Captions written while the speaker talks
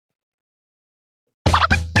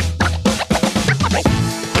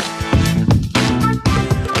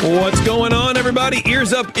What's going on, everybody?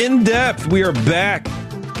 Ears up in depth. We are back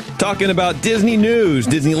talking about Disney news,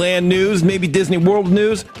 Disneyland news, maybe Disney World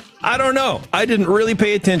news. I don't know. I didn't really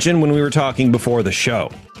pay attention when we were talking before the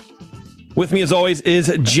show. With me, as always,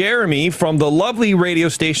 is Jeremy from the lovely radio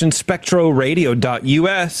station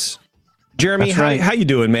SpectroRadio.us. Jeremy, how you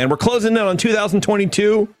doing, man? We're closing in on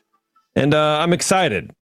 2022, and I'm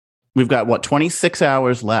excited. We've got, 26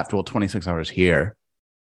 hours left? Well, 26 hours here.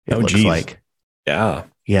 It looks geez. like. Yeah.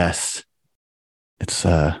 Yes. It's,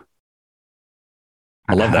 I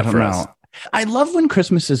love that for us. I love when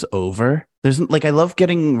Christmas is over. I love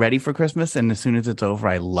getting ready for Christmas, and as soon as it's over,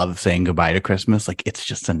 I love saying goodbye to Christmas. Like, it's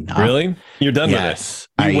just enough. Really? You're done with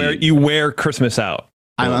it? You wear Christmas out.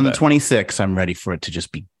 I'm on the 26th. I'm ready for it to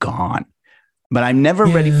just be gone. But I'm never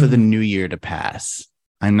ready for the new year to pass.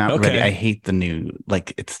 I'm not ready. I hate the new,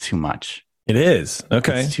 it's too much. It is.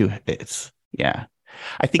 Okay. Yeah.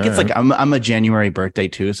 I think it's like I'm a January birthday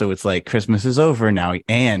too, so it's like Christmas is over now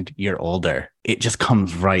and you're older. It just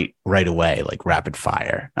comes right away, like rapid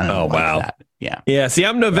fire. Oh wow! That. Yeah, yeah. See,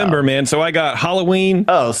 I'm November, man, so I got Halloween.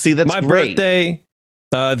 Oh, see, that's my great. Birthday,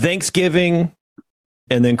 Thanksgiving,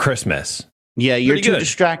 and then Christmas. Yeah, you're too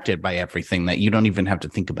distracted by everything that you don't even have to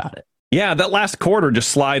think about it. Yeah, that last quarter just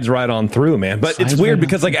slides right on through, man. But it's weird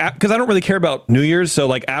because I don't really care about New Year's, so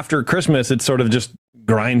like after Christmas, it sort of just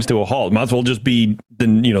grinds to a halt. Might as well just be the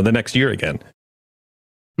next year again.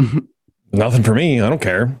 Nothing for me. I don't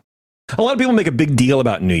care. A lot of people make a big deal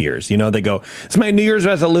about New Year's. They go, "It's my New Year's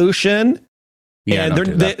resolution," and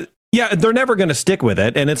they're never going to stick with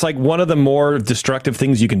it. And it's like one of the more destructive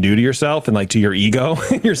things you can do to yourself and like to your ego,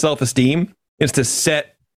 your self-esteem, is to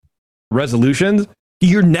set resolutions.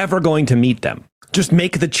 You're never going to meet them. Just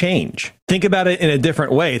make the change. Think about it in a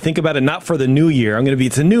different way. Think about it not for the new year.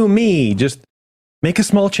 It's a new me. Just make a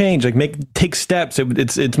small change. Take steps.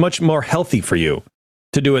 It's much more healthy for you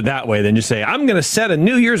to do it that way than just say, I'm going to set a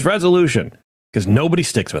New Year's resolution, because nobody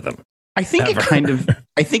sticks with them. I think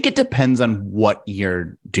I think it depends on what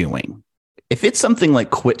you're doing. If it's something like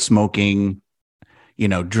quit smoking,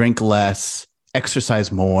 drink less,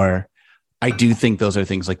 exercise more, I do think those are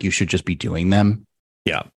things like you should just be doing them.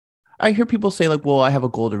 Yeah. I hear people say well, I have a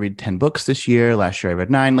goal to read 10 books this year. Last year I read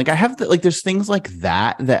 9. I have there's things like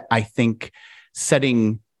that I think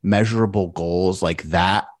setting measurable goals like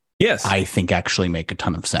that. Yes. I think actually make a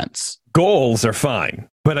ton of sense. Goals are fine.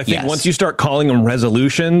 But I think once you start calling them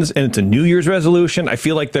resolutions and it's a New Year's resolution, I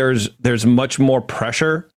feel like there's much more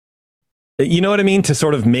pressure. You know what I mean? To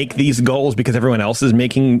sort of make these goals because everyone else is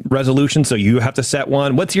making resolutions. So you have to set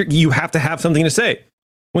one. You have to have something to say.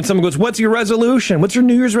 When someone goes, "What's your resolution? What's your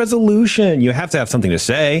New Year's resolution?" You have to have something to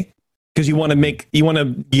say because you want to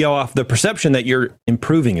go off the perception that you're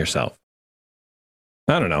improving yourself.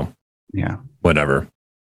 I don't know. Yeah. Whatever.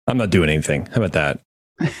 I'm not doing anything. How about that?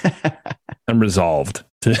 I'm resolved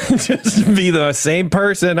to just be the same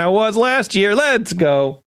person I was last year. Let's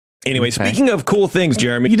go. Anyway, Speaking of cool things,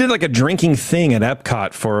 Jeremy, you did like a drinking thing at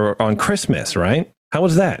Epcot on Christmas, right? How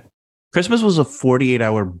was that? Christmas was a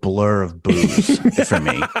 48-hour blur of booze for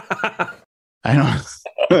me. I don't.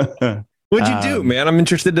 What'd you do, man? I'm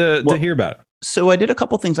interested to hear about it. So I did a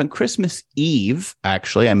couple things on Christmas Eve.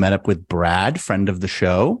 Actually, I met up with Brad, friend of the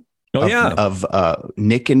show. Of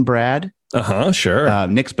Nick and Brad. Sure.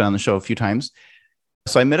 Nick's been on the show a few times.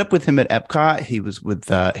 So I met up with him at Epcot. He was with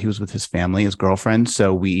his family, his girlfriend.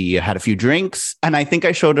 So we had a few drinks, and I think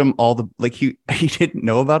I showed him all the he didn't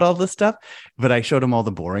know about all this stuff, but I showed him all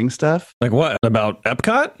the boring stuff. Like what? About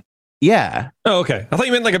Epcot? Yeah. Oh, okay. I thought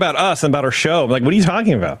you meant like about us and about our show. Like, what are you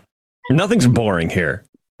talking about? Nothing's boring here.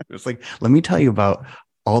 It's like, let me tell you about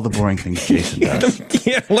all the boring things Jason does.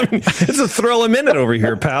 It's a thrill a minute over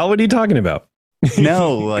here, pal. What are you talking about?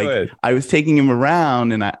 No, I was taking him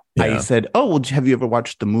around and I said, "Oh, well, have you ever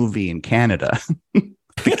watched the movie in Canada?"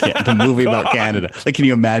 The movie about Canada. Can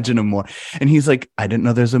you imagine him more? And he's like, "I didn't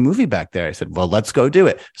know there's a movie back there." I said, "Well, let's go do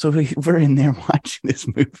it." So we're in there watching this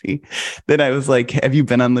movie. Then I was like, "Have you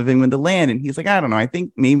been on Living with the Land?" And he's like, "I don't know. I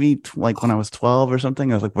think maybe when I was 12 or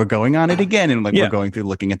something." I was like, "We're going on it again." And we're going through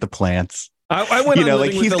looking at the plants. I went on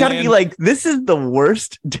he's got to be like, "This is the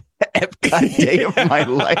worst Epcot day of my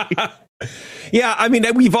life." Yeah,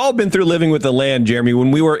 we've all been through Living with the Land, Jeremy.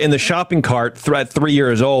 When we were in the shopping cart at 3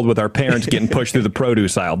 years old with our parents getting pushed through the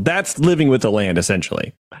produce aisle. That's Living with the Land,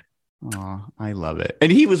 essentially. Oh, I love it.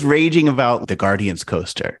 And he was raging about the Guardians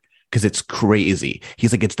coaster because it's crazy.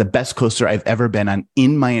 He's like, "It's the best coaster I've ever been on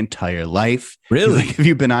in my entire life." Really? Like, "Have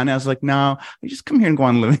you been on?" I was like, "No, I just come here and go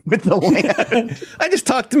on Living with the Land." I just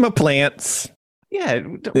talk to my plants. Yeah.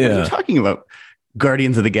 What are you talking about?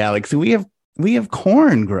 Guardians of the Galaxy. We have We have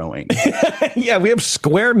corn growing. Yeah, we have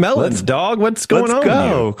square melons, dog. What's going on? Let's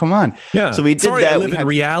go. Come on. Yeah. So we did that. I live in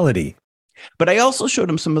reality. But I also showed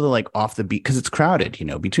him some of the like off the beat because it's crowded,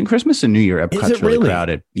 between Christmas and New Year, Epcot's really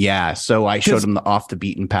crowded. Yeah. So I showed him the off the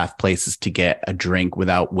beaten path places to get a drink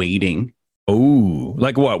without waiting. Oh,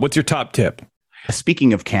 like what? What's your top tip?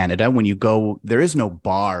 Speaking of Canada, when you go, there is no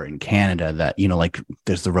bar in Canada that, like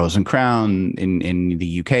there's the Rose and Crown in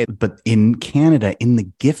the UK. But in Canada, in the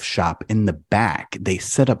gift shop in the back, they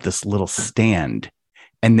set up this little stand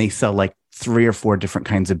and they sell like 3 or 4 different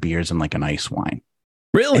kinds of beers and like an ice wine.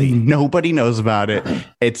 Really? And nobody knows about it.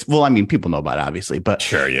 People know about it, obviously, but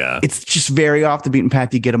sure, yeah. It's just very off the beaten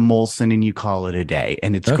path. You get a Molson and you call it a day,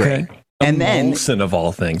 and it's great. And then Molson of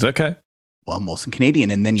all things. Okay. Well, Molson Canadian,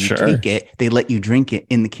 and then you take it. They let you drink it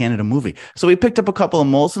in the Canada movie. So we picked up a couple of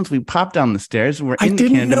Molsons. We popped down the stairs, and we're in the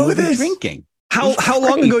Canada movie drinking. How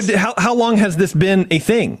long ago? How long has this been a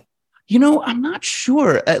thing? I'm not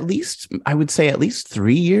sure. I would say at least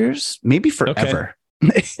 3 years, maybe forever.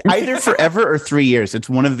 Okay. Either forever or 3 years. It's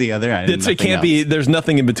one of the other. It can't be. There's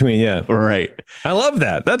nothing in between. Yeah. Right. I love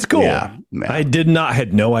that. That's cool. Yeah. I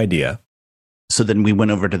had no idea. So then we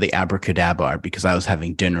went over to the Abracadabra because I was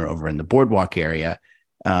having dinner over in the boardwalk area.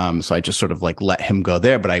 So I just sort of like let him go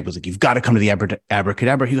there. But I was like, you've got to come to the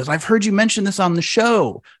Abracadabra. He goes, I've heard you mention this on the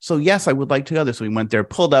show. So yes, I would like to go there. So we went there,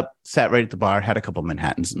 pulled up, sat right at the bar, had a couple of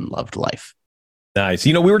Manhattans and loved life. Nice.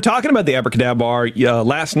 We were talking about the Abracadabra.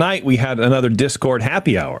 Last night we had another Discord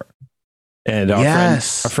happy hour. And our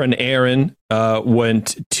friend Aaron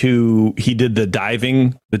he did the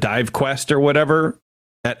dive quest or whatever.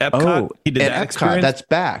 At Epcot, he did that experience. That's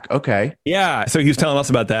back. Okay. Yeah. So he was telling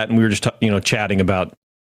us about that, and we were just chatting about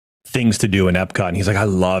things to do in Epcot. And he's like, "I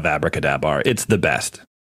love Abracadabra. It's the best.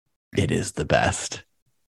 It is the best.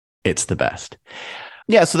 It's the best."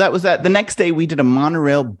 Yeah. So that was that. The next day, we did a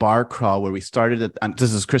monorail bar crawl where we started at.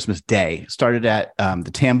 This is Christmas Day. Started at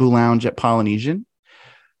the Tambu Lounge at Polynesian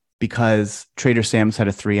because Trader Sam's had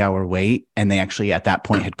a 3-hour wait, and they actually at that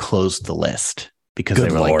point had closed the list. Because they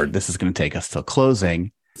were like, this is going to take us till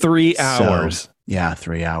closing. 3 hours.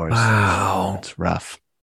 3 hours. Wow. It's rough.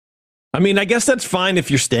 I mean, I guess that's fine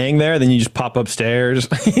if you're staying there. Then you just pop upstairs,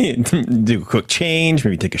 do a quick change,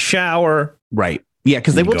 maybe take a shower. Right. Yeah,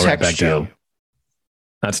 because they will text you. Down.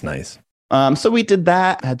 That's nice. So we did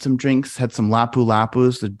that, had some drinks, had some Lapu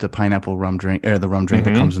Lapus, the pineapple rum drink, or the rum drink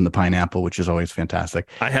that comes in the pineapple, which is always fantastic.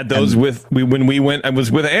 I had those when we went. I was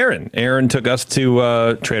with Aaron. Aaron took us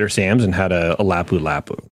to Trader Sam's and had a Lapu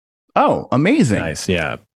Lapu. Oh, amazing. Nice.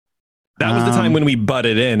 Yeah. That was the time when we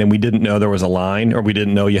butted in and we didn't know there was a line, or we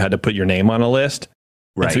didn't know you had to put your name on a list.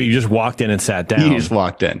 Right. And so you just walked in and sat down. You just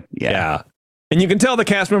walked in. Yeah. And you can tell the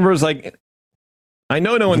cast member was like, I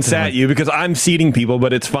know no one sat you because I'm seating people,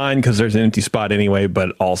 but it's fine because there's an empty spot anyway.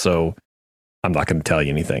 But also, I'm not going to tell you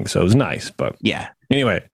anything. So it was nice. But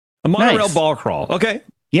anyway, a monorail ball crawl. Okay.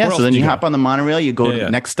 Yeah. So then you hop on the monorail. You go to the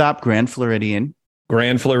next stop, Grand Floridian.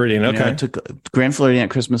 Grand Floridian. Okay. Grand Floridian at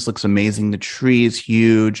Christmas looks amazing. The tree is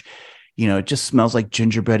huge. It just smells like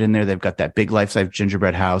gingerbread in there. They've got that big life-size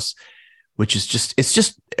gingerbread house, which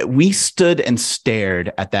is we stood and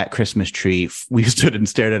stared at that Christmas tree. We stood and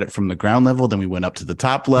stared at it from the ground level. Then we went up to the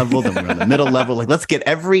top level. Then we were on the middle level. Like, let's get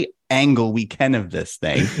every angle we can of this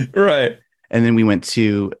thing. Right. And then we went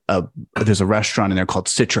to there's a restaurant in there called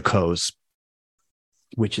Citrico's,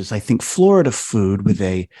 which is, I think, Florida food with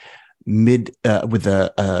a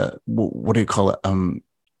what do you call it?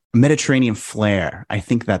 Mediterranean flair. I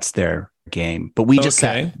think that's their game. But we just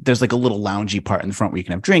sat, there's like a little loungy part in the front where you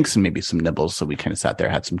can have drinks and maybe some nibbles. So we kind of sat there,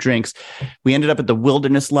 had some drinks. We ended up at the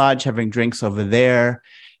Wilderness Lodge having drinks over there.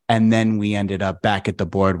 And then we ended up back at the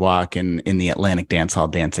boardwalk and in the Atlantic Dance Hall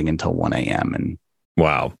dancing until 1 a.m. And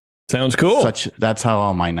wow. Sounds cool. That's how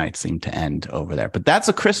all my nights seem to end over there. But that's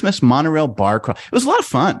a Christmas monorail bar crawl. It was a lot of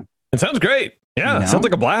fun. It sounds great. Yeah. It sounds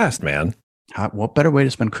like a blast, man. What better way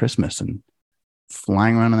to spend Christmas than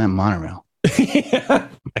flying around on that monorail?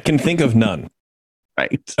 I can think of none.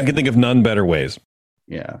 Right. I can think of none better ways.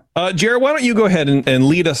 Yeah. Jared, why don't you go ahead and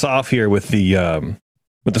lead us off here with the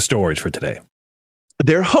stories for today?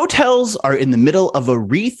 Their hotels are in the middle of a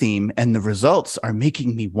re-theme, and the results are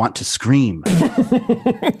making me want to scream.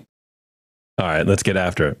 All right, let's get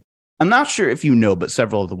after it. I'm not sure if you know, but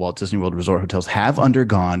several of the Walt Disney World Resort hotels have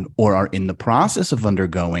undergone or are in the process of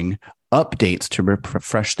undergoing updates to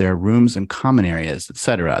refresh their rooms and common areas,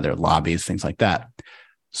 etc., their lobbies, things like that.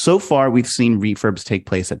 So far, we've seen refurbs take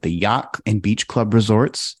place at the Yacht and Beach Club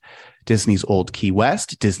resorts, Disney's Old Key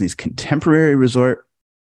West, Disney's Contemporary Resort,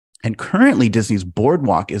 And currently, Disney's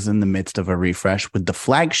Boardwalk is in the midst of a refresh with the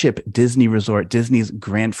flagship Disney resort, Disney's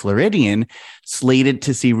Grand Floridian, slated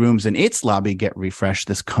to see rooms in its lobby get refreshed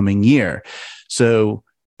this coming year. So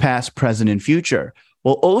past, present, and future.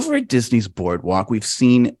 Well, over at Disney's Boardwalk, we've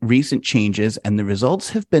seen recent changes, and the results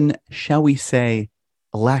have been, shall we say,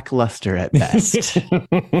 lackluster at best.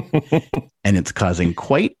 And it's causing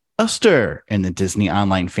quite a stir in the Disney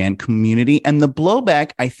online fan community. And the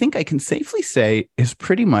blowback, I think I can safely say, is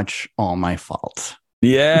pretty much all my fault.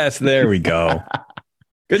 Yes, there we go.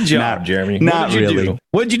 Good job, Jeremy. Not really.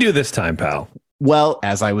 What did you do this time, pal? Well,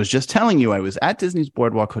 as I was just telling you, I was at Disney's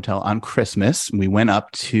Boardwalk Hotel on Christmas. We went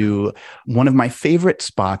up to one of my favorite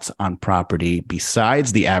spots on property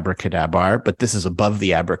besides the Abracadabra, but this is above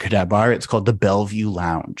the Abracadabra. It's called the Bellevue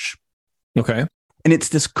Lounge. Okay. And it's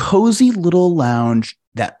this cozy little lounge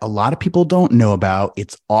that a lot of people don't know about.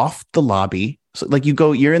 It's off the lobby. So like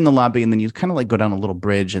you're in the lobby and then you kind of like go down a little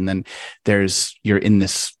bridge and then you're in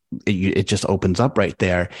this, it just opens up right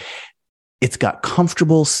there. It's got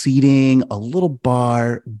comfortable seating, a little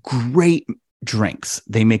bar, great drinks.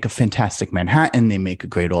 They make a fantastic Manhattan. They make a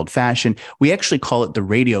great old fashioned. We actually call it the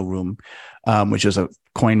radio room, which is a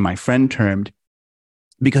coin my friend termed,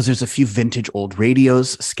 because there's a few vintage old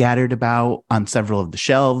radios scattered about on several of the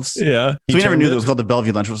shelves. Yeah. So we never knew that it was called the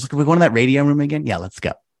Bellevue Lounge. I was like, are we going to that radio room again? Yeah, let's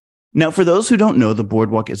go. Now, for those who don't know, the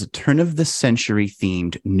Boardwalk is a turn-of-the-century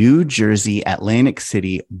themed New Jersey, Atlantic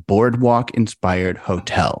City boardwalk-inspired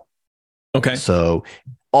hotel. Okay. So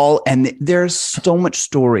there's so much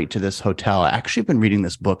story to this hotel. I actually have been reading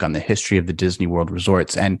this book on the history of the Disney World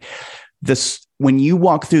resorts. And when you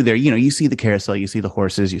walk through there, you see the carousel, you see the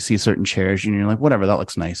horses, you see certain chairs, and you're like, whatever, that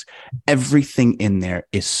looks nice. Everything in there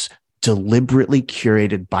is deliberately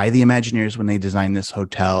curated by the Imagineers when they designed this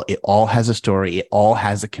hotel. It all has a story. It all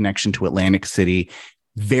has a connection to Atlantic City.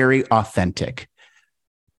 Very authentic.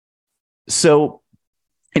 So,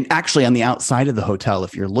 and actually on the outside of the hotel,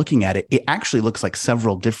 if you're looking at it, it actually looks like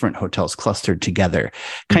several different hotels clustered together.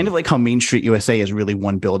 Kind of like how Main Street USA is really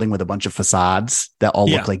one building with a bunch of facades that all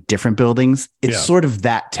look like different buildings. It's sort of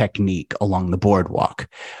that technique along the boardwalk,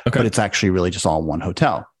 but it's actually really just all one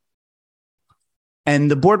hotel.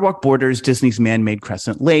 And the boardwalk borders Disney's man-made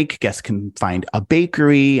Crescent Lake. Guests can find a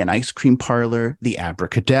bakery, an ice cream parlor, the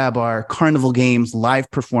Abracadabra, carnival games, live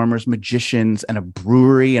performers, magicians, and a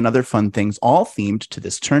brewery and other fun things, all themed to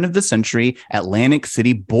this turn-of-the-century Atlantic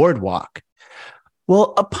City boardwalk.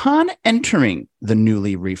 Well, upon entering the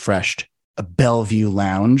newly refreshed Bellevue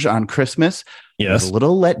Lounge on Christmas, I was a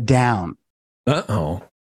little let down. Uh-oh.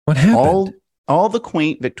 What happened? All the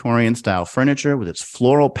quaint Victorian style furniture with its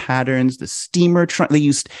floral patterns, the steamer trunk. They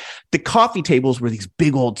used the coffee tables were these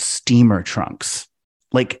big old steamer trunks.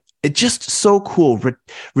 Like, it just so cool.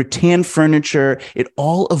 Rattan furniture. It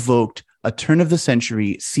all evoked a turn of the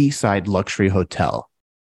century seaside luxury hotel.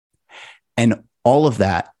 And all of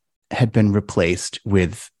that had been replaced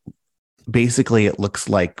with basically, it looks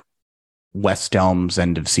like West Elm's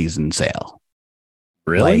end of season sale.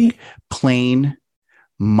 Really? Like plain,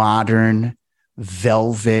 modern,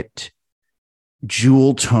 velvet,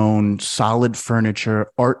 jewel tone, solid furniture,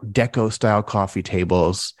 Art Deco style coffee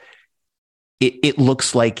tables. It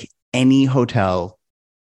looks like any hotel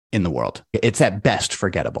in the world. It's at best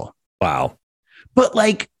forgettable. Wow. But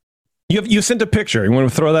like, you sent a picture. You want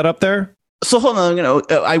to throw that up there? So hold on.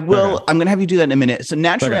 I will. Okay. I'm going to have you do that in a minute. So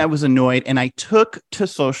naturally, I was annoyed, and I took to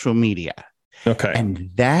social media. Okay. And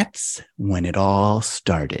that's when it all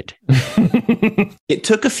started. It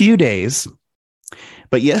took a few days.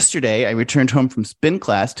 But yesterday, I returned home from spin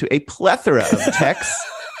class to a plethora of texts.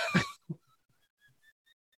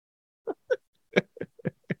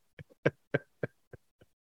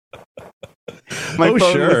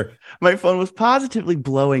 My phone was positively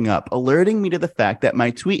blowing up, alerting me to the fact that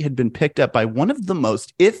my tweet had been picked up by one of the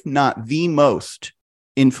most, if not the most,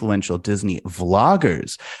 influential Disney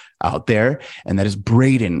vloggers out there, and that is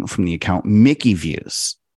Braden from the account Mickey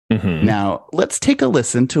Views. Mm-hmm. Now, let's take a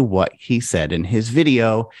listen to what he said in his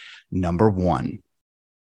video, number 1.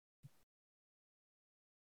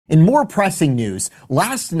 In more pressing news,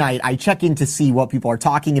 last night I check in to see what people are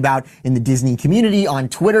talking about in the Disney community on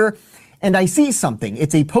Twitter, and I see something.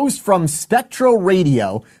 It's a post from Spectro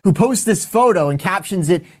Radio, who posts this photo and captions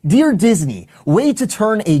it, "Dear Disney, way to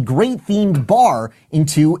turn a great themed bar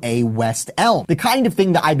into a West Elm." The kind of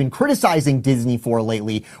thing that I've been criticizing Disney for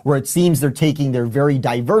lately, where it seems they're taking their very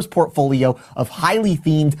diverse portfolio of highly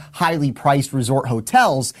themed, highly priced resort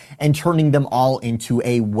hotels and turning them all into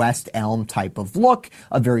a West Elm type of look,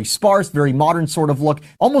 a very sparse, very modern sort of look,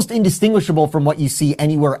 almost indistinguishable from what you see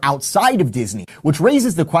anywhere outside of Disney, which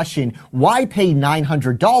raises the question, why pay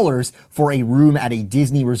 $900 for a room at a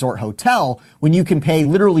Disney Resort hotel when you can pay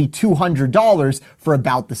literally $200 for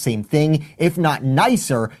about the same thing, if not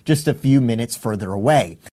nicer, just a few minutes further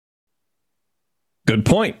away? Good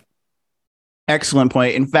point. Excellent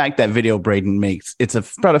point. In fact, that video Braden makes, it's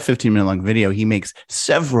about a 15-minute long video. He makes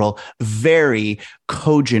several very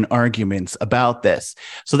cogent arguments about this.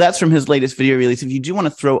 So that's from his latest video release. If you do want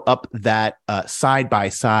to throw up that side by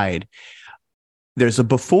side, there's a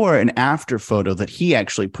before and after photo that he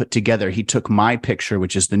actually put together. He took my picture,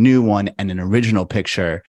 which is the new one, and an original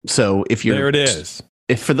picture. So if you're there, it is.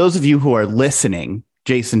 If for those of you who are listening,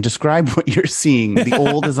 Jason, describe what you're seeing. The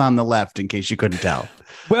old is on the left, in case you couldn't tell.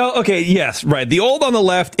 Well, okay, yes, right. The old on the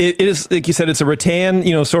left, it is, like you said, it's a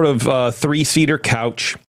rattan, sort of three-seater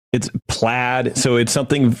couch. It's plaid, so it's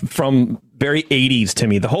something from very 80s to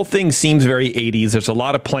me. The whole thing seems very 80s. There's a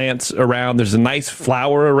lot of plants around. There's a nice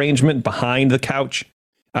flower arrangement behind the couch.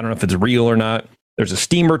 I don't know if it's real or not. There's a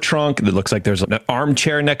steamer trunk that looks like there's an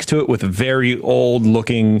armchair next to it with a very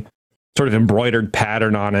old-looking sort of embroidered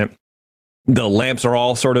pattern on it. The lamps are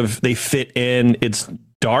all sort of, they fit in. It's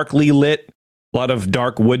darkly lit. A lot of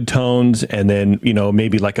dark wood tones, and then,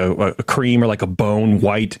 maybe like a cream or like a bone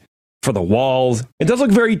white for the walls. It does look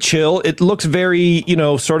very chill. It looks very,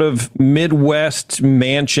 sort of Midwest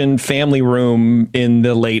mansion family room in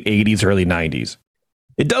the late 80s, early 90s.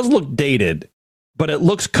 It does look dated, but it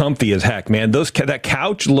looks comfy as heck, man. That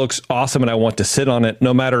couch looks awesome, and I want to sit on it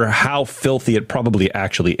no matter how filthy it probably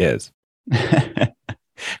actually is.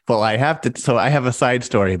 Well, I have a side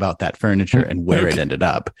story about that furniture and where it ended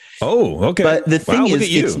up. Oh, okay. But the thing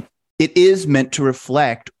is, it is meant to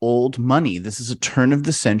reflect old money. This is a turn of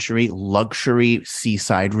the century luxury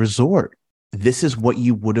seaside resort. This is what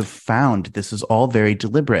you would have found. This is all very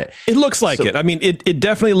deliberate. It looks like it. I mean, it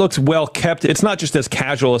definitely looks well kept. It's not just as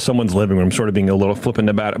casual as someone's living room, sort of being a little flippant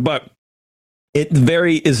about it, but it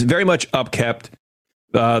is very much upkept.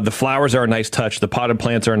 The flowers are a nice touch. The potted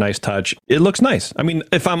plants are a nice touch. It looks nice. I mean,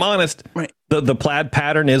 if I'm honest, right, the plaid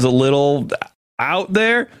pattern is a little out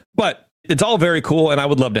there, but it's all very cool, and I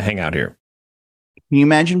would love to hang out here. Can you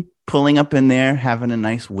imagine pulling up in there, having a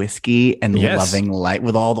nice whiskey and loving light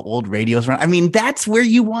with all the old radios around? I mean, that's where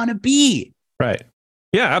you want to be. Right.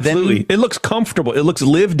 Yeah, absolutely. It looks comfortable. It looks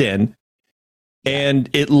lived in, and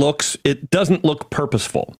it doesn't look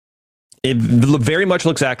purposeful. It very much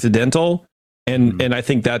looks accidental. And I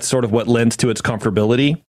think that's sort of what lends to its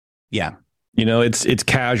comfortability. Yeah. It's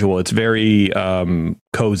casual. It's very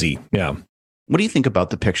cozy. Yeah. What do you think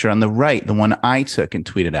about the picture on the right, the one I took and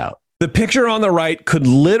tweeted out? The picture on the right could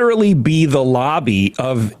literally be the lobby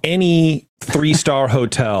of any 3-star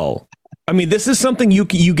hotel. I mean, this is something you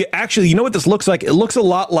get. Actually, you know what this looks like? It looks a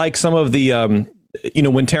lot like some of the,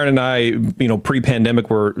 when Taryn and I, pre-pandemic,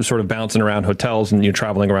 were sort of bouncing around hotels and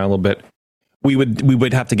traveling around a little bit. We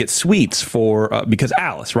would have to get suites for because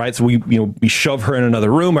Alice, right? So we shove her in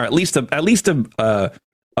another room, or at least a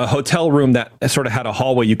hotel room that sort of had a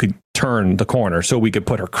hallway you could turn the corner, so we could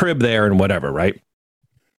put her crib there and whatever, right?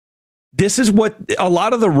 This is what a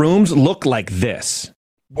lot of the rooms look like. This,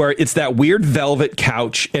 where it's that weird velvet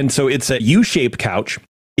couch, and so it's a U-shaped couch.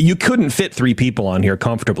 You couldn't fit 3 people on here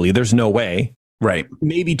comfortably. There's no way. Right?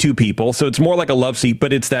 Maybe 2 people. So it's more like a love seat,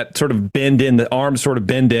 but it's that sort of bend in. The arms sort of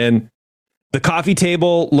bend in. The coffee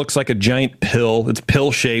table looks like a giant pill. It's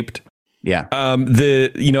pill shaped. Yeah. And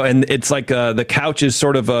it's like the couch is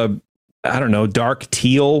sort of a, I don't know, dark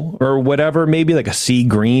teal or whatever, maybe like a sea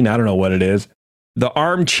green. I don't know what it is. The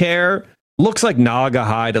armchair looks like Naga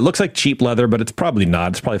hide. It looks like cheap leather, but it's probably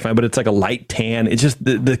not. It's probably fine, but it's like a light tan. It's just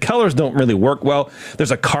the colors don't really work well.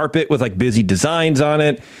 There's a carpet with like busy designs on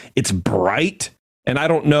it. It's bright, and I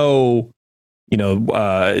don't know.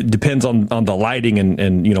 It depends on the lighting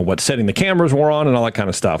and what setting the cameras were on and all that kind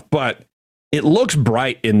of stuff. But it looks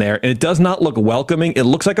bright in there, and it does not look welcoming. It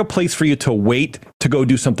looks like a place for you to wait to go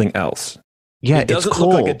do something else. Yeah, it doesn't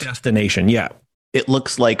look like a destination. Yeah, it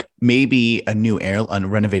looks like maybe a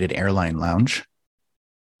renovated airline lounge.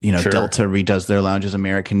 Sure. Delta redoes their lounges.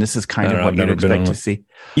 American. This is kind of what you'd expect to see.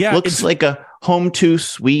 Yeah, looks like a Home 2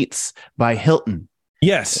 Suites by Hilton.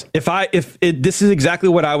 Yes. This is exactly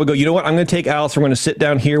what I would go. You know what? I'm going to take Alice. We're going to sit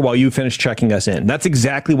down here while you finish checking us in. That's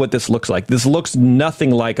exactly what this looks like. This looks nothing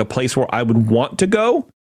like a place where I would want to go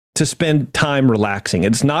to spend time relaxing.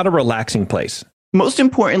 It's not a relaxing place. Most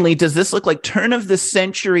importantly, does this look like turn of the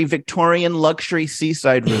century Victorian luxury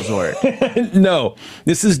seaside resort? No,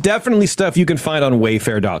 this is definitely stuff you can find on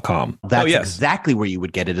Wayfair.com. That's exactly where you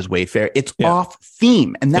would get it as Wayfair. It's off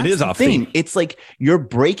theme. And that's the thing. It's like you're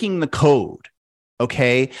breaking the code.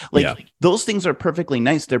 Okay. Those things are perfectly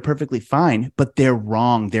nice. They're perfectly fine, but they're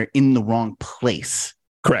wrong. They're in the wrong place.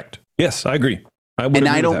 Correct. Yes, I agree. And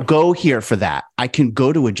I don't go here for that. I can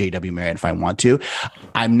go to a JW Marriott if I want to.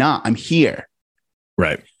 I'm not. I'm here.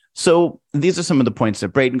 Right. So these are some of the points that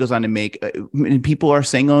Braden goes on to make. And people are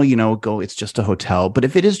saying, oh, it's just a hotel. But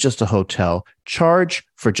if it is just a hotel, charge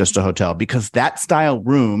for just a hotel, because that style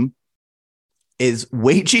room is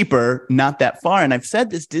way cheaper, not that far. And I've said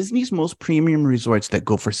this, Disney's most premium resorts that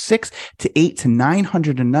go for $600 to $800 to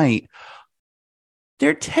 $900 a night,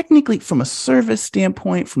 they're technically, from a service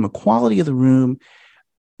standpoint, from a quality of the room,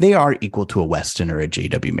 they are equal to a Westin or a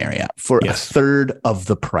JW Marriott for a third of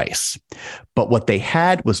the price. But what they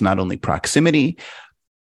had was not only proximity,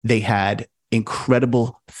 they had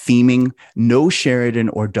incredible theming. No Sheraton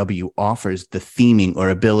or W offers the theming or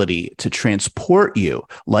ability to transport you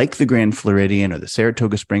like the Grand Floridian or the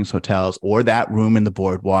Saratoga Springs hotels or that room in the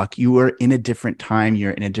boardwalk. You are in a different time.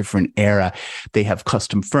 You're in a different era. They have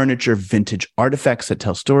custom furniture, vintage artifacts that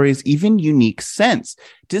tell stories, even unique scents.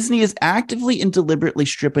 Disney is actively and deliberately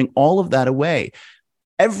stripping all of that away.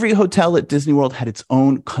 Every hotel at Disney World had its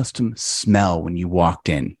own custom smell when you walked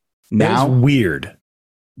in. Now, that is weird.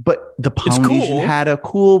 But the Polynesian had a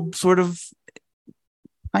cool sort of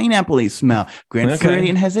pineapple-y smell. Grand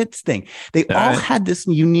Floridian has its thing. They all had this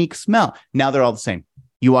unique smell. Now they're all the same.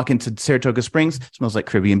 You walk into Saratoga Springs, smells like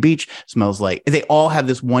Caribbean Beach, they all have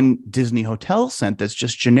this one Disney hotel scent that's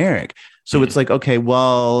just generic. So it's like, okay,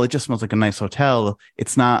 well, it just smells like a nice hotel.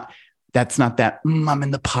 That's not that, I'm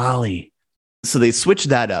in the Poly. So they switched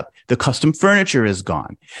that up. The custom furniture is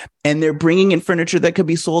gone. And they're bringing in furniture that could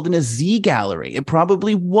be sold in a Z gallery. It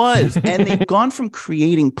probably was. And they've gone from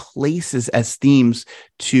creating places as themes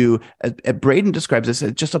to, Braden describes this,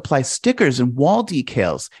 as just apply stickers and wall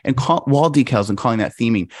decals and calling that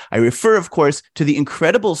theming. I refer, of course, to the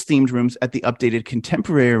Incredibles themed rooms at the updated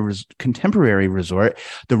Contemporary Resort.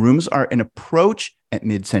 The rooms are an approach at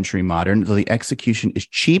mid-century modern, though the execution is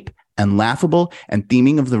cheap and laughable, and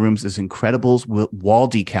theming of the rooms is Incredibles with wall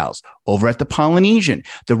decals. Over at the Polynesian,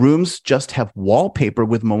 the rooms just have wallpaper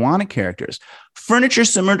with Moana characters. Furniture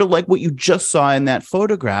similar to like what you just saw in that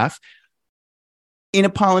photograph. In a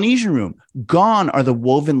Polynesian room, gone are the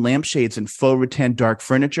woven lampshades and faux rattan dark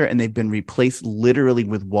furniture, and they've been replaced literally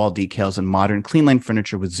with wall decals and modern clean-line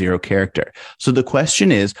furniture with zero character. So the question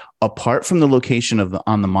is, apart from the location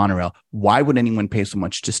on the monorail, why would anyone pay so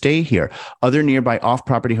much to stay here? Other nearby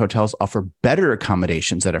off-property hotels offer better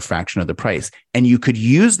accommodations at a fraction of the price, and you could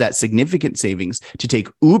use that significant savings to take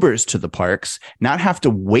Ubers to the parks, not have to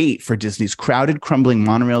wait for Disney's crowded, crumbling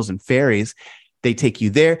monorails and ferries. They take you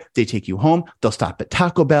there, they take you home, they'll stop at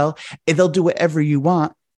Taco Bell, and they'll do whatever you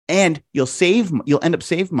want, and you'll end up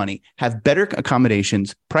save money, have better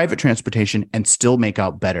accommodations, private transportation, and still make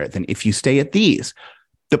out better than if you stay at these.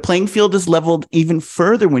 The playing field is leveled even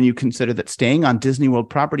further when you consider that staying on Disney World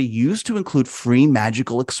property used to include free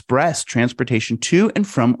Magical Express transportation to and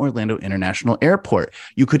from Orlando International Airport.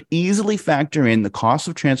 You could easily factor in the cost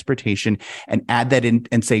of transportation and add that in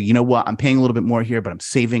and say, you know what, I'm paying a little bit more here, but I'm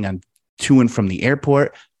saving on to and from the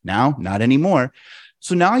airport. Now, not anymore.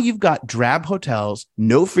 So now you've got drab hotels,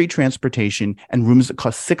 no free transportation, and rooms that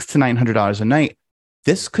cost $600 to $900 a night.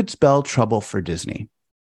 This could spell trouble for Disney.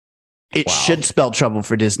 It should spell trouble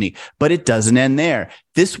for Disney, but it doesn't end there.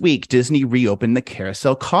 This week, Disney reopened the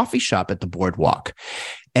Carousel coffee shop at the boardwalk,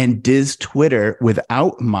 and Diz Twitter,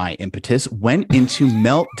 without my impetus, went into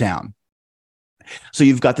meltdown. So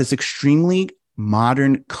you've got this extremely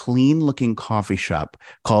modern, clean-looking coffee shop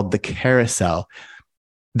called the Carousel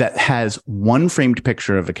that has one framed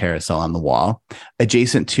picture of a carousel on the wall,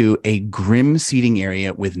 adjacent to a grim seating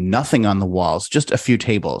area with nothing on the walls, just a few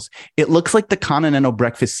tables. It looks like the Continental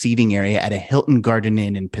breakfast seating area at a Hilton Garden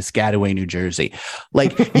Inn in Piscataway, New Jersey.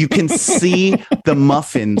 Like, you can see the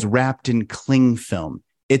muffins wrapped in cling film.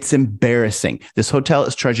 It's embarrassing. This hotel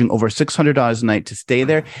is charging over $600 a night to stay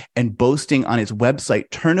there and boasting on its website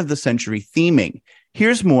turn-of-the-century theming.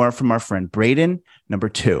 Here's more from our friend Braden, number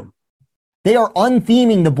 2. They are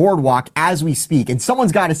untheming the boardwalk as we speak, and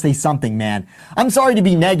someone's got to say something, man. I'm sorry to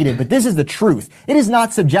be negative, but this is the truth. It is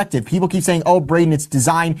not subjective. People keep saying, oh, Braden, it's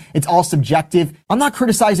design. It's all subjective. I'm not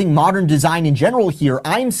criticizing modern design in general here.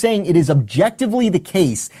 I'm saying it is objectively the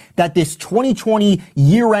case that this 2020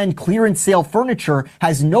 year-end clearance sale furniture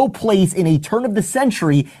has no place in a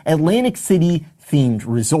turn-of-the-century Atlantic City themed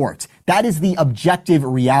resort. That is the objective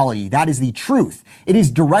reality. That is the truth. It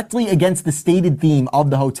is directly against the stated theme of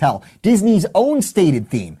the hotel, Disney's own stated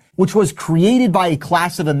theme, which was created by a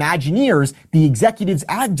class of Imagineers. The executives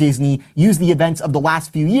at Disney used the events of the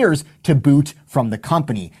last few years to boot from the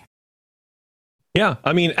company. Yeah,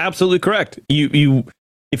 I mean, absolutely correct. You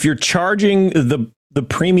if you're charging the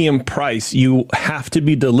premium price, you have to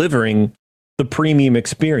be delivering the premium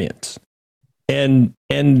experience. And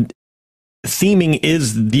theming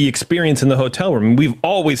is the experience in the hotel room. We've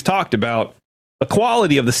always talked about the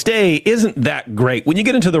quality of the stay isn't that great. When you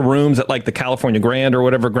get into the rooms at like the California Grand or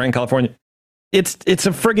whatever, Grand California, it's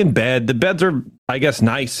a friggin' bed. The beds are, I guess,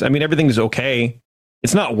 nice. I mean, everything's okay.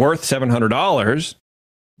 It's not worth $700,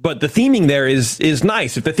 but the theming there is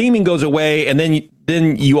nice. If the theming goes away, and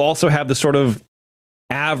then you also have the sort of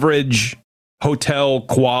average hotel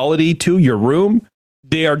quality to your room,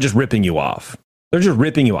 they are just ripping you off. They're just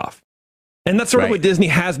ripping you off. And that's sort of what Disney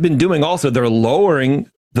has been doing also. They're lowering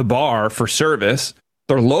the bar for service.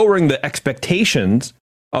 They're lowering the expectations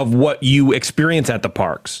of what you experience at the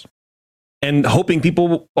parks and hoping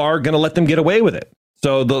people are going to let them get away with it.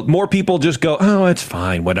 So the more people just go, oh, it's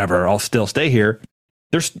fine, whatever, I'll still stay here.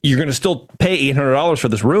 You're going to still pay $800 for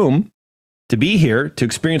this room to be here, to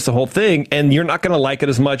experience the whole thing, and you're not going to like it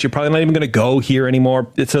as much. You're probably not even going to go here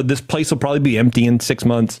anymore. So this place will probably be empty in 6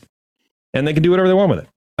 months, and they can do whatever they want with it.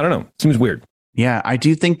 I don't know. It seems weird. Yeah, I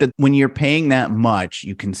do think that when you're paying that much,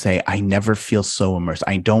 you can say, I never feel so immersed.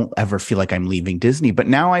 I don't ever feel like I'm leaving Disney. But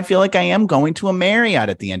now I feel like I am going to a Marriott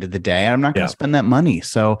at the end of the day. I'm not going to spend that money.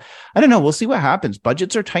 So I don't know. We'll see what happens.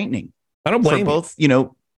 Budgets are tightening. I don't blame for both,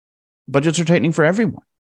 budgets are tightening for everyone.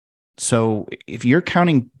 So if you're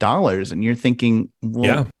counting dollars and you're thinking,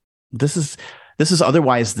 well, this is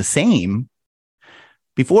otherwise the same.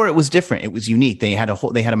 Before it was different. It was unique. They had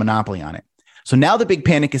a monopoly on it. So now the big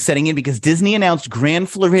panic is setting in because Disney announced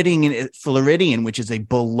Grand Floridian, which is a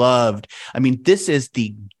beloved. I mean, this is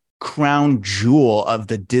the crown jewel of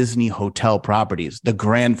the Disney hotel properties, the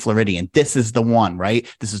Grand Floridian. This is the one, right?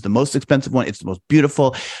 This is the most expensive one. It's the most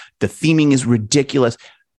beautiful. The theming is ridiculous.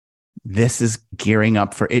 This is gearing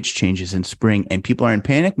up for its changes in spring, and people are in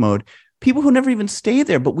panic mode. People who never even stay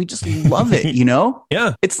there, but we just love it,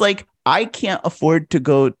 Yeah. It's like, I can't afford to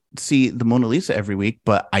go see the Mona Lisa every week,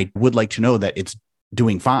 but I would like to know that it's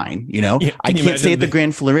doing fine. Yeah, I can't stay at the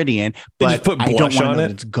Grand Floridian, but I don't want to know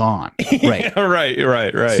that it's gone. Right.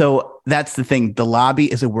 Right. So that's the thing. The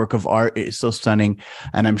lobby is a work of art. It is so stunning.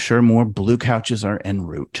 And I'm sure more blue couches are en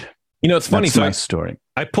route. It's funny. That's my story.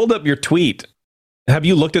 I pulled up your tweet. Have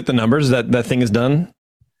you looked at the numbers that thing has done?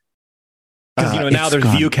 Because now there's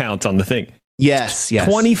view counts on the thing. Yes.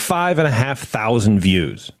 25,500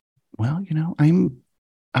 views. Well, I'm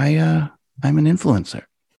an influencer.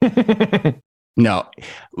 No,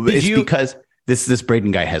 because this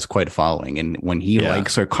Braden guy has quite a following, and when he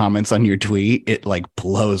likes or comments on your tweet, it like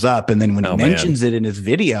blows up, and then when he mentions it in his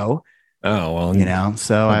video,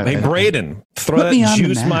 so hey, Braden, throw that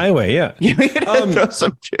juice my way. Yeah, throw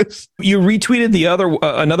some juice. You retweeted the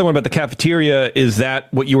another one about the cafeteria. Is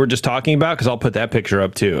that what you were just talking about? Because I'll put that picture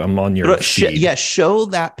up too. I'm on your feed. Show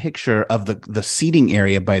that picture of the seating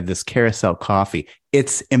area by this Carousel Coffee.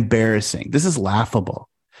 It's embarrassing. This is laughable.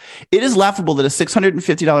 It is laughable that a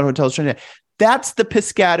 $650 hotel is trying to. That's the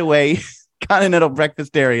Piscataway continental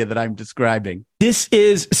breakfast area that I'm describing. This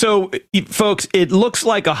is so, folks. It looks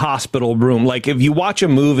like a hospital room. Like if you watch a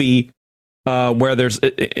movie where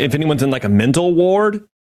if anyone's in like a mental ward,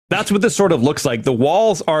 that's what this sort of looks like. The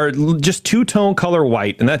walls are just two-tone color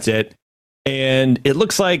white, and that's it. And it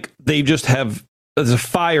looks like they just there's a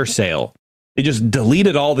fire sale. They just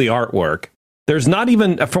deleted all the artwork. There's not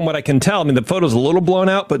even, from what I can tell, I mean, the photo's a little blown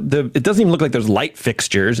out, but it doesn't even look like there's light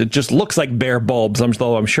fixtures. It just looks like bare bulbs,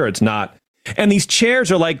 though I'm sure it's not. And these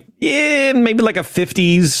chairs are like, maybe like a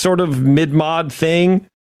 50s sort of mid-mod thing,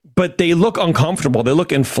 but they look uncomfortable. They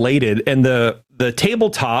look inflated. And the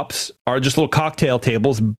tabletops are just little cocktail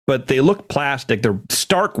tables, but they look plastic. They're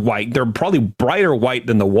stark white. They're probably brighter white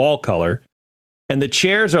than the wall color. And the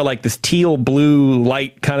chairs are like this teal blue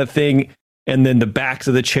light kind of thing. And then the backs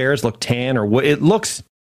of the chairs look tan or what. It looks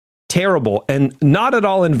terrible and not at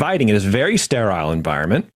all inviting. It is a very sterile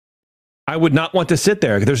environment. I would not want to sit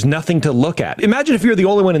there. There's nothing to look at. Imagine if you're the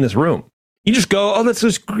only one in this room. You just go, let's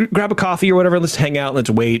just grab a coffee or whatever. Let's hang out. Let's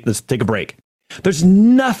wait. Let's take a break. There's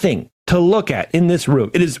nothing to look at in this room.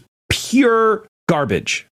 It is pure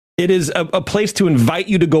garbage. It is a place to invite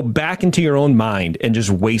you to go back into your own mind and just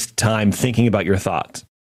waste time thinking about your thoughts.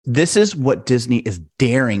 This is what Disney is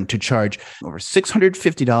daring to charge over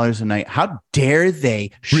 $650 a night. How dare they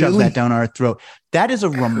shove that down our throat? That is a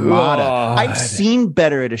Ramada. God. I've seen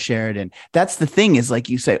better at a Sheraton. That's the thing is like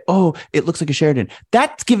you say, oh, it looks like a Sheraton.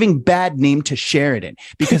 That's giving bad name to Sheraton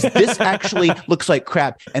because this actually looks like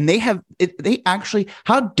crap. And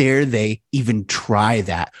how dare they even try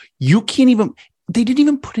that? You can't even. They didn't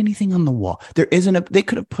even put anything on the wall. They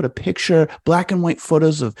could have put a picture, black and white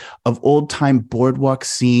photos of old time boardwalk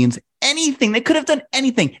scenes, anything. They could have done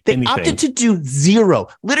anything. They opted to do zero,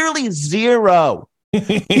 literally zero.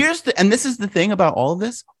 And this is the thing about all of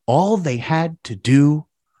this. All they had to do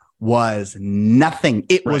was nothing.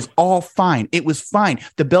 It was all fine. It was fine.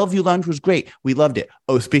 The Bellevue Lounge was great. We loved it.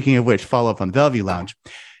 Oh, speaking of which, follow up on the Bellevue Lounge.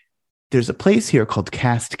 There's a place here called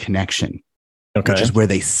Cast Connection. Okay. Which is where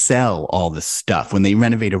they sell all the stuff. When they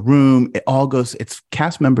renovate a room, it's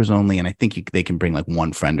cast members only. And I think they can bring like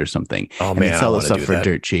one friend or something. Oh, and man. They sell the stuff for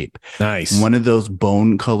dirt cheap. Nice. One of those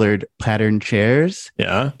bone colored patterned chairs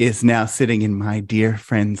is now sitting in my dear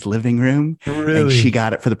friend's living room. Really? And she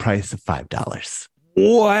got it for the price of $5.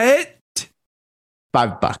 What?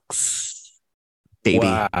 $5. Baby.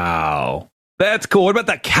 Wow. That's cool. What about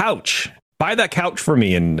that couch? Buy that couch for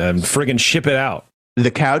me and friggin' ship it out.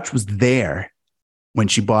 The couch was there when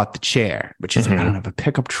she bought the chair, but she's like, I don't have a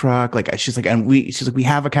pickup truck. She's like, we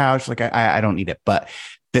have a couch. Like, I don't need it. But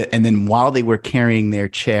and then while they were carrying their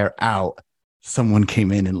chair out, someone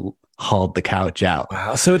came in and hauled the couch out.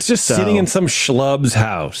 Wow. So it's just sitting in some schlub's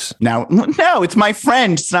house. No, it's my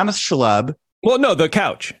friend. It's not a schlub. Well, no, the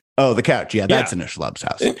couch. Oh, the couch. Yeah, that's in a schlub's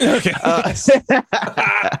house. Okay.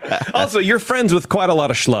 Also, you're friends with quite a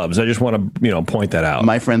lot of schlubs. I just want to, point that out.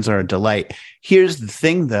 My friends are a delight. Here's the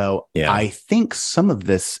thing, though. Yeah. I think some of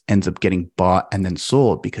this ends up getting bought and then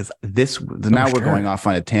sold because we're going off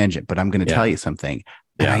on a tangent, but I'm going to tell you something.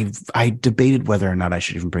 Yeah. And I debated whether or not I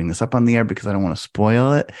should even bring this up on the air because I don't want to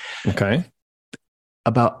spoil it. Okay.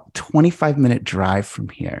 About 25-minute drive from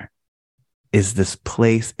here is this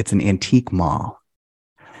place. It's an antique mall.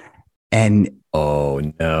 And oh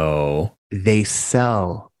no, they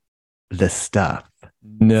sell the stuff.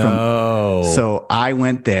 No. So I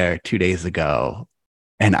went there 2 days ago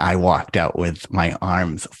and I walked out with my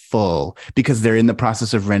arms full because they're in the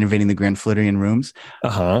process of renovating the Grand Floridian rooms.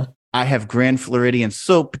 Uh-huh. I have Grand Floridian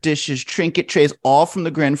soap dishes, trinket trays, all from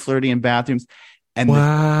the Grand Floridian bathrooms. And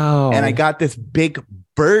wow. And I got this big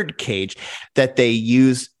bird cage that they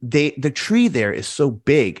use. The tree there is so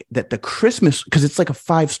big that the Christmas, because it's like a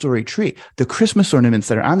 5-story tree, the Christmas ornaments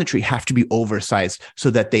that are on the tree have to be oversized so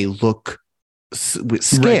that they look with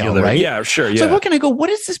scale, regular, right? Yeah, sure. Yeah. So I look and I go, what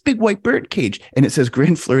is this big white bird cage? And it says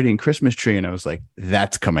Grand Floridian Christmas tree. And I was like,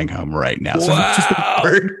 that's coming home right now. So it's just a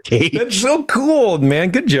bird cage. That's so cool,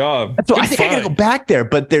 man. Good job. So I think I gotta go back there,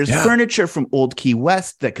 but there's furniture from Old Key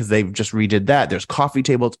West because they've just redid that. There's coffee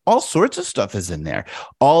tables, all sorts of stuff is in there.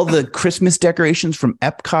 All the Christmas decorations from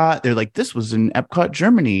Epcot. They're like, this was in Epcot,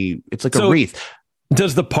 Germany. It's like a wreath.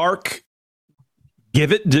 Does the park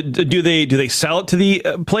give it? Do they sell it to the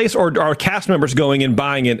place, or are cast members going and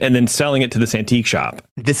buying it and then selling it to this antique shop?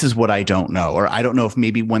 This is what I don't know, or I don't know if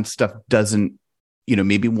maybe once stuff doesn't,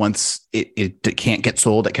 maybe once it can't get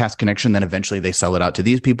sold at Cast Connection, then eventually they sell it out to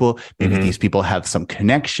these people. Maybe these people have some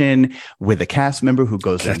connection with a cast member who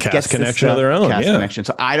goes and gets connection of their own. Cast Connection.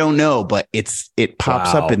 So I don't know, but it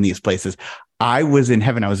pops up in these places. I was in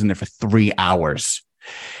heaven. I was in there for 3 hours.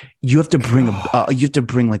 You have to bring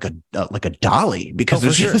like a dolly because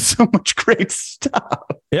there's just so much great stuff.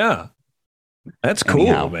 Yeah. That's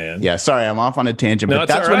cool, man. Yeah, sorry, I'm off on a tangent, but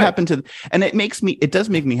that's what happened to, and it does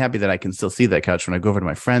make me happy that I can still see that couch when I go over to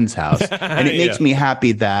my friend's house. And it makes me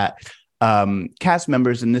happy that cast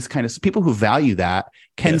members and this kind of people who value that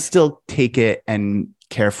can still take it and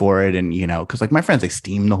care for it. And, because like my friends, they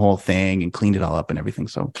steamed the whole thing and cleaned it all up and everything.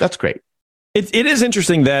 So that's great. It is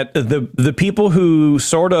interesting that the people who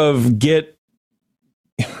sort of get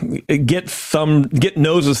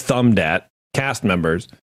noses thumbed at, cast members,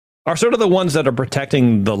 are sort of the ones that are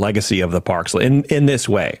protecting the legacy of the parks in this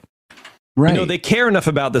way. Right. They care enough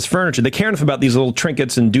about this furniture. They care enough about these little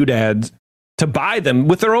trinkets and doodads to buy them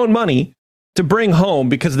with their own money to bring home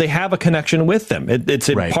because they have a connection with them. It's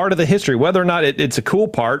a part of the history, whether or not it's a cool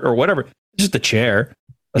part or whatever. It's just a chair,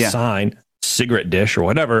 a sign, cigarette dish or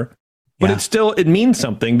whatever. But it means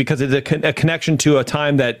something because it's a connection to a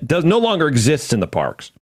time that no longer exists in the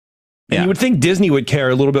parks. And you would think Disney would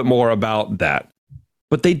care a little bit more about that,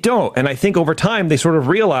 but they don't. And I think over time they sort of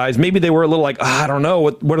realize maybe they were a little like, I don't know,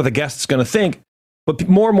 what are the guests going to think? But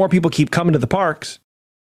more and more people keep coming to the parks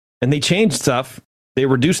and they change stuff. They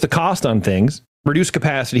reduce the cost on things, reduce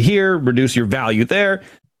capacity here, reduce your value there.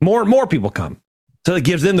 More and more people come. So it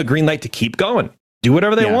gives them the green light to keep going, do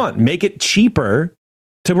whatever they want, make it cheaper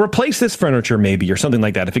to replace this furniture maybe or something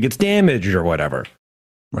like that if it gets damaged or whatever.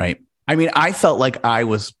 Right. I mean, I felt like I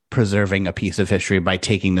was preserving a piece of history by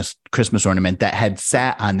taking this Christmas ornament that had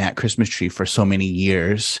sat on that Christmas tree for so many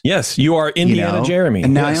years. Yes, you are Indiana Jeremy.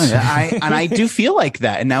 And now I do feel like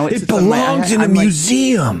that. And now it belongs in a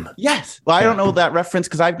museum. Yes. Well, I don't know that reference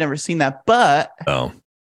because I've never seen that, but well,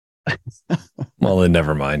 then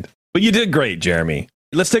never mind. But you did great, Jeremy.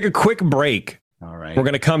 Let's take a quick break. All right. We're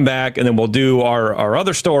going to come back and then we'll do our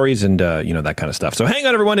other stories and, that kind of stuff. So hang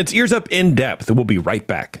on, everyone. It's Ears Up In Depth. We'll be right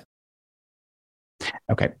back.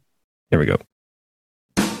 Okay. Here we go.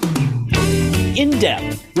 In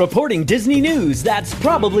Depth, reporting Disney news that's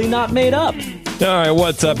probably not made up. All right.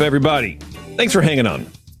 What's up, everybody? Thanks for hanging on.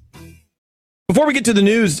 Before we get to the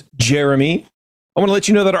news, Jeremy, I want to let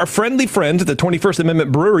you know that our friendly friends at the 21st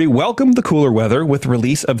Amendment Brewery welcomed the cooler weather with the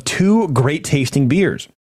release of 2 great tasting beers,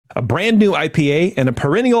 a brand new IPA and a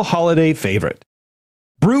perennial holiday favorite.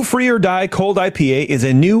 Brew Free or Die Cold IPA is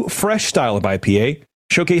a new, fresh style of IPA,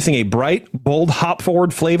 showcasing a bright, bold,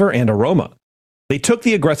 hop-forward flavor and aroma. They took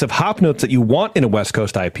the aggressive hop notes that you want in a West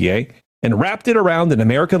Coast IPA and wrapped it around an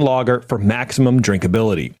American lager for maximum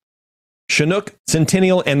drinkability. Chinook,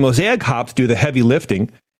 Centennial, and Mosaic hops do the heavy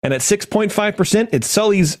lifting, and at 6.5%, it's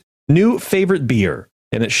Sully's new favorite beer,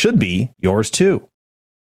 and it should be yours too.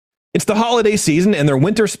 It's the holiday season, and their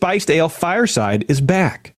winter spiced ale Fireside is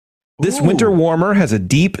back. This winter warmer has a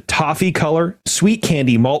deep toffee color, sweet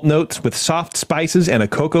candy malt notes with soft spices and a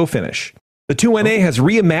cocoa finish. The 2NA has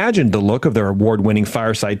reimagined the look of their award-winning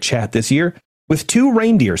Fireside Chat this year, with 2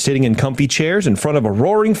 reindeer sitting in comfy chairs in front of a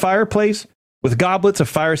roaring fireplace with goblets of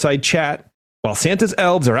Fireside Chat, while Santa's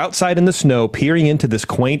elves are outside in the snow peering into this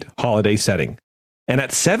quaint holiday setting. And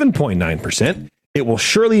at 7.9%, it will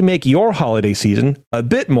surely make your holiday season a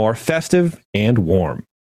bit more festive and warm.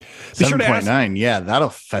 7.9, yeah, that'll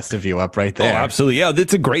festive you up right there. Oh, absolutely. Yeah,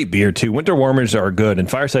 it's a great beer, too. Winter warmers are good,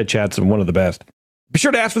 and Fireside Chat's one of the best. Be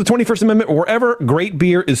sure to ask for the 21st Amendment wherever great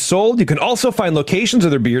beer is sold. You can also find locations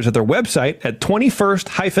of their beers at their website at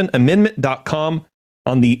 21st-amendment.com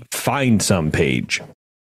on the Find Some page.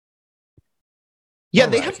 Yeah,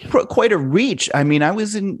 they have quite a reach. I mean,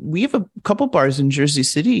 we have a couple bars in Jersey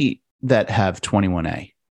City that have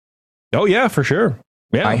 21A. Oh, yeah, for sure.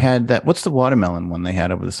 Yeah, I had that. What's the watermelon one they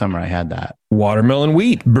had over the summer? I had that. Watermelon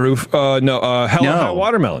wheat brew. High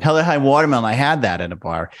watermelon. Hella High watermelon. I had that at a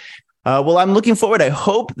bar. Well, I'm looking forward. I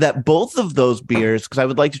hope that both of those beers, because I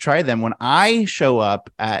would like to try them when I show up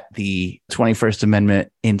at the 21st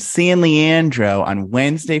Amendment in San Leandro on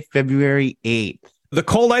Wednesday, February 8th. The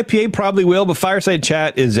cold IPA probably will, but Fireside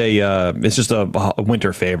Chat is it's just a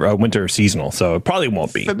winter favorite, a winter seasonal, so it probably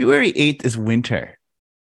won't be. February 8th is winter.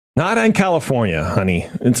 Not in California, honey.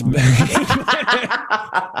 It's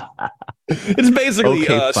it's basically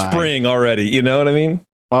spring already. You know what I mean?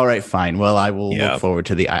 All right, fine. Well, I will look forward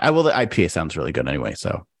to the IPA sounds really good anyway.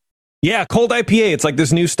 So yeah, cold IPA. It's like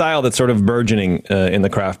this new style that's sort of burgeoning in the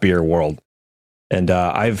craft beer world, and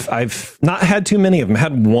I've not had too many of them. I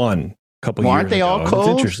had one. Couple years aren't they ago. all cold?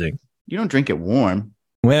 It's interesting. You don't drink it warm.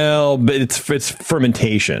 Well, but it's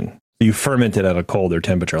fermentation. You ferment it at a colder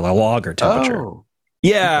temperature, a lager temperature. Oh.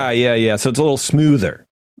 Yeah. So it's a little smoother.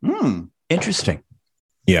 Interesting.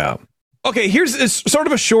 Yeah. Okay, here's sort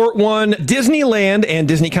of a short one. Disneyland and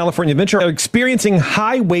Disney California Adventure are experiencing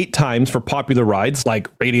high wait times for popular rides like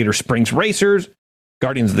Radiator Springs Racers,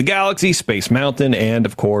 Guardians of the Galaxy, Space Mountain, and,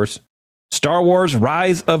 of course, Star Wars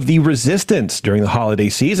Rise of the Resistance during the holiday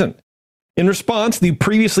season. In response, the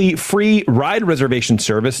previously free ride reservation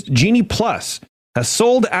service, Genie Plus, has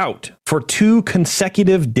sold out for 2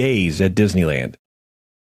 consecutive days at Disneyland.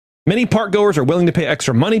 Many parkgoers are willing to pay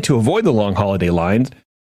extra money to avoid the long holiday lines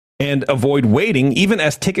and avoid waiting, even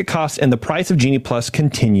as ticket costs and the price of Genie Plus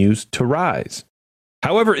continues to rise.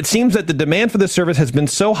 However, it seems that the demand for this service has been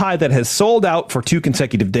so high that it has sold out for 2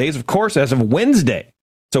 consecutive days, of course, as of Wednesday.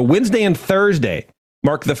 So Wednesday and Thursday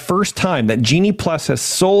mark the first time that Genie Plus has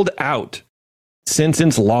sold out since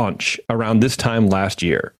its launch around this time last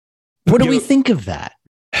year. What do we think of that?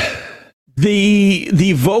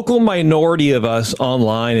 The vocal minority of us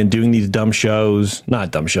online and doing these dumb shows, not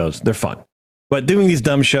dumb shows, they're fun, but doing these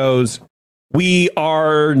dumb shows, we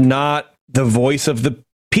are not the voice of the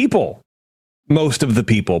people, most of the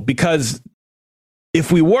people, because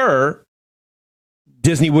if we were,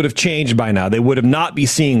 Disney would have changed by now. They would have not be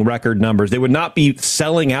seeing record numbers. They would not be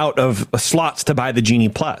selling out of slots to buy the Genie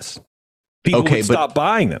Plus. People would stop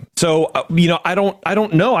buying them. So, I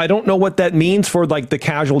don't know. I don't know what that means for like the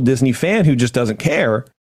casual Disney fan who just doesn't care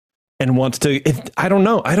and wants to. I don't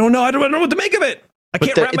know. I don't know what to make of it. I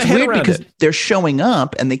can't wrap my head around it. They're showing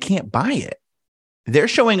up and they can't buy it. They're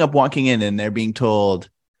showing up, walking in, and they're being told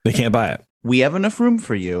they can't buy it. We have enough room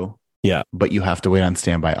for you. Yeah, but you have to wait on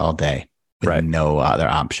standby all day. With no other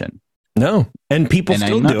option. No, and people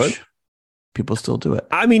still do it. People still do it.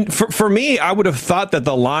 I mean, for me, I would have thought that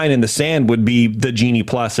the line in the sand would be the Genie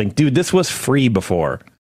Plus thing. Dude, this was free before.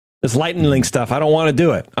 This Lightning Link stuff, I don't want to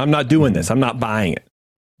do it. I'm not doing this. I'm not buying it.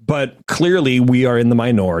 But clearly, we are in the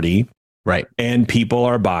minority. Right. And people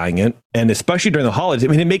are buying it. And especially during the holidays, I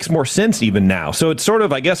mean, it makes more sense even now. So it's sort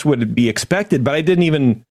of, I guess, would be expected, but I didn't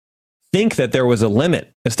even think that there was a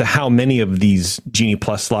limit as to how many of these Genie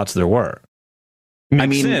Plus slots there were.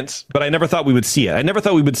 Makes sense, but I never thought we would see it. I never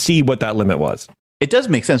thought we would see what that limit was. It does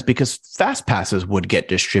make sense because fast passes would get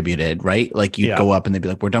distributed, right? Like you'd go up and they'd be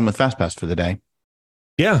like, we're done with fast pass for the day.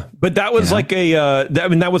 Yeah, but that was like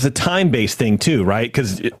that was a time-based thing too, right?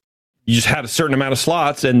 Because you just had a certain amount of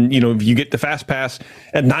slots, and if you get the fast pass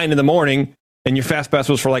at 9 a.m. and your fast pass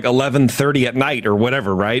was for like 11:30 at night or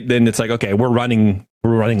whatever, right? Then it's like, okay, we're running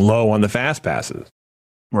low on the fast passes.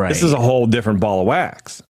 Right. This is a whole different ball of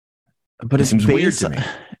wax. But it seems weird to me.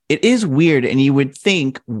 It is weird, and you would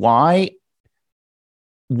think, why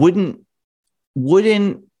wouldn't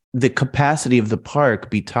the capacity of the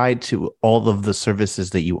park be tied to all of the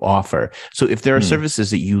services that you offer? So if there are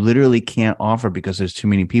services that you literally can't offer because there's too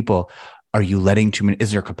many people, are you letting too many?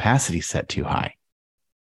 Is their capacity set too high?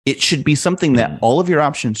 It should be something that all of your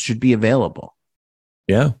options should be available.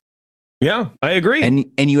 Yeah, I agree.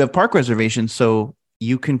 And you have park reservations, so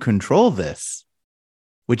you can control this,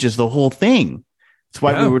 which is the whole thing. That's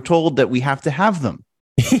why we were told that we have to have them.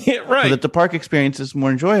 Right. So that the park experience is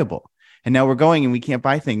more enjoyable. And now we're going and we can't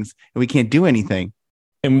buy things and we can't do anything.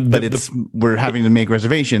 But we're having to make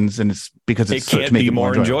reservations, and it's because it can't make it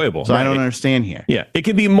more enjoyable. So I don't understand here. Yeah, it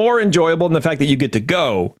can be more enjoyable in the fact that you get to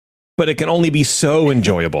go, but it can only be so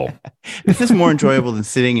enjoyable. This is more enjoyable than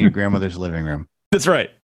sitting in your grandmother's living room. That's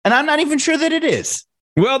right. And I'm not even sure that it is.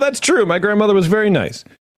 Well, that's true. My grandmother was very nice.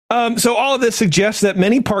 So all of this suggests that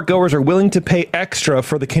many park goers are willing to pay extra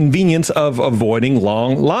for the convenience of avoiding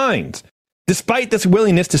long lines. Despite this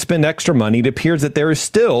willingness to spend extra money, it appears that there is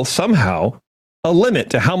still somehow a limit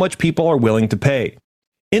to how much people are willing to pay.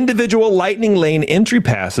 Individual Lightning Lane entry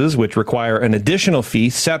passes, which require an additional fee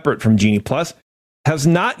separate from Genie Plus, has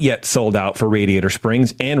not yet sold out for Radiator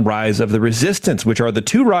Springs and Rise of the Resistance, which are the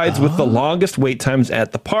two rides with the longest wait times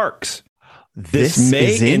at the parks. This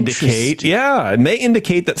may indicate, it may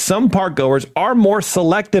indicate that some park goers are more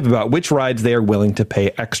selective about which rides they are willing to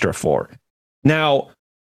pay extra for. Now,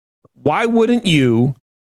 why wouldn't you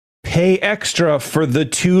pay extra for the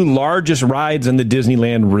two largest rides in the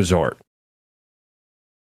Disneyland resort?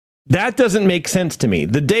 That doesn't make sense to me.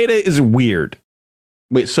 The data is weird.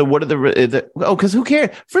 Wait, so what are because who cares?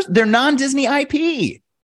 First, they're non-Disney IP.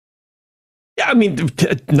 Yeah, I mean,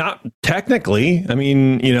 not technically. I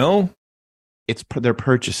mean, it's their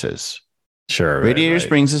purchases. Sure. Radiator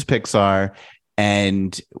Springs is Pixar,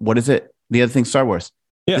 and what is it? The other thing, Star Wars.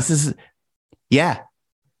 Yeah.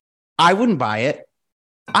 I wouldn't buy it.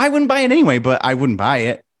 I wouldn't buy it anyway, but I wouldn't buy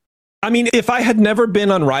it. I mean, if I had never been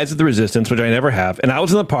on Rise of the Resistance, which I never have, and I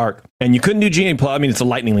was in the park and you couldn't do Genie Plus, I mean, it's a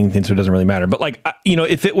Lightning Lane thing, so it doesn't really matter. But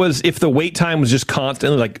if the wait time was just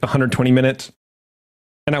constantly like 120 minutes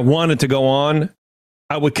and I wanted to go on,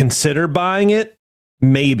 I would consider buying it.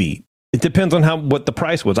 Maybe. It depends on what the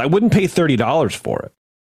price was. I wouldn't pay $30 for it.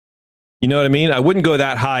 You know what I mean? I wouldn't go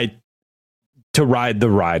that high to ride the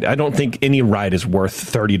ride. I don't think any ride is worth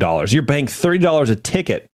 $30. You're paying $30 a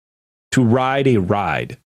ticket to ride a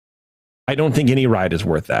ride. I don't think any ride is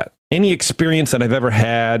worth that. Any experience that I've ever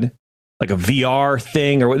had, like a VR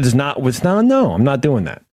thing, no, I'm not doing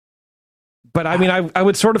that. But I mean, I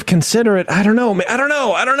would sort of consider it. I don't know.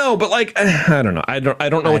 But like, I don't know. I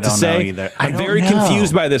don't know what to say. I'm very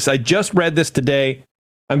confused by this. I just read this today.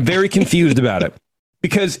 I'm very confused about it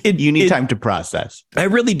because you need time to process. I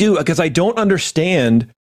really do, because I don't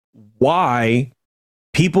understand why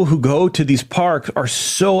people who go to these parks are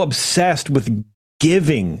so obsessed with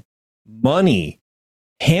giving money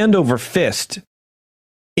hand over fist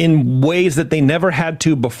in ways that they never had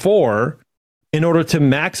to before in order to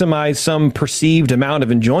maximize some perceived amount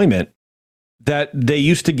of enjoyment that they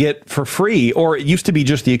used to get for free, or it used to be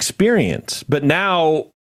just the experience. But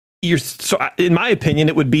now in my opinion,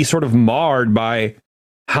 it would be sort of marred by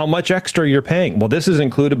how much extra you're paying. Well, this is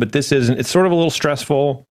included, but this isn't. It's sort of a little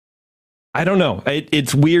stressful. I don't know.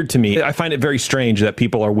 It's weird to me. I find it very strange that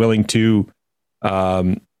people are willing to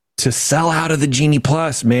sell out of the Genie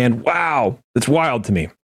Plus, man. Wow. It's wild to me.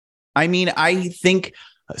 I mean, I think,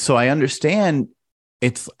 so I understand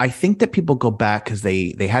I think that people go back because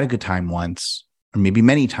they had a good time once, or maybe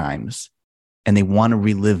many times, and they want to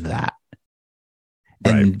relive that.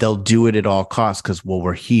 And they'll do it at all costs because, well,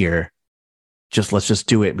 we're here. Let's just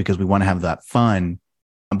do it because we want to have that fun.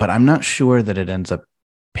 But I'm not sure that it ends up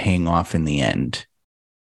paying off in the end.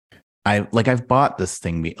 I've bought this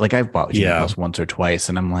thing, I've bought Genie Plus once or twice,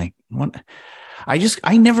 and I'm like, what?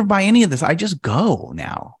 I never buy any of this. I just go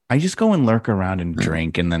now. I just go and lurk around and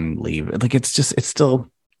drink and then leave. Like, it's still,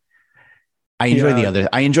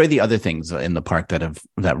 I enjoy the other things in the park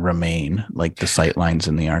that remain, like the sight lines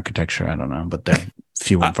and the architecture. I don't know, but they're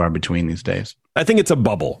few and far between these days. I think it's a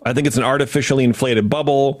bubble. I think it's an artificially inflated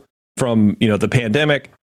bubble from, the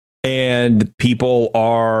pandemic, and people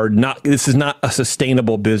are not, this is not a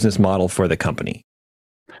sustainable business model for the company.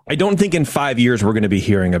 I don't think in 5 years we're going to be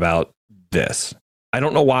hearing about this. I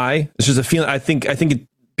don't know why. It's just a feeling. I think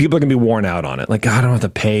people are going to be worn out on it. Like, I don't have to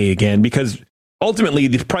pay again, because ultimately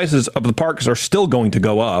the prices of the parks are still going to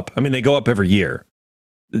go up. I mean, they go up every year.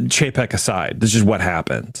 Chapek aside, this is what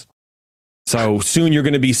happens. So soon you're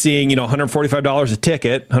going to be seeing, $145 a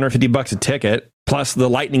ticket, $150 a ticket, plus the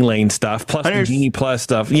Lightning Lane stuff, plus the Genie Plus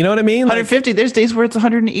stuff. You know what I mean? 150. There's days where it's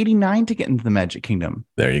 189 to get into the Magic Kingdom.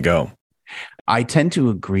 There you go. I tend to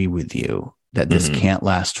agree with you that this can't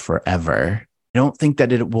last forever. I don't think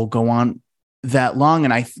that it will go on that long.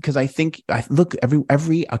 And look,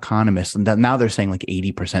 every economist, and now they're saying like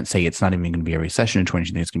 80% say it's not even going to be a recession in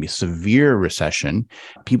 2020. It's going to be a severe recession.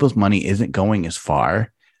 People's money isn't going as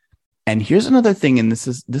far. And here's another thing, and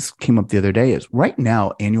this came up the other day, is right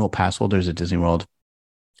now annual pass holders at Disney World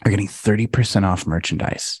are getting 30% off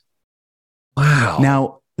merchandise. Wow.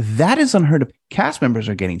 Now, that is unheard of. Cast members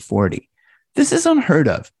are getting 40. This is unheard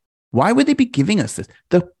of. Why would they be giving us this?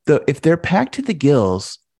 If they're packed to the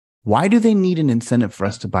gills, why do they need an incentive for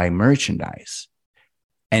us to buy merchandise?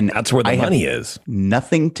 And that's where the money is.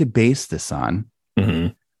 Nothing to base this on,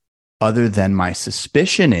 other than my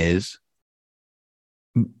suspicion is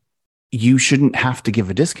you shouldn't have to give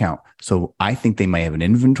a discount. So I think they might have an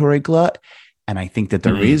inventory glut. And I think that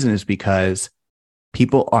the reason is because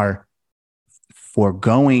people are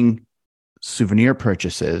foregoing souvenir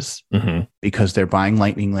purchases because they're buying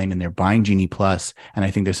Lightning Lane and they're buying Genie Plus. And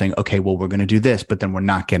I think they're saying, okay, well, we're going to do this, but then we're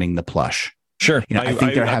not getting the plush. Sure. I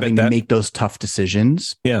think they're having to make those tough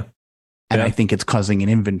decisions. Yeah. And I think it's causing an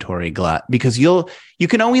inventory glut, because you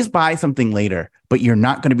can always buy something later, but you're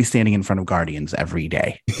not going to be standing in front of Guardians every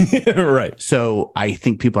day. Right. So I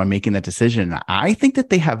think people are making that decision. I think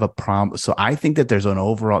that they have a problem. So I think that there's an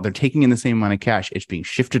overall, they're taking in the same amount of cash. It's being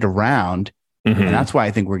shifted around. And that's why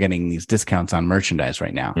I think we're getting these discounts on merchandise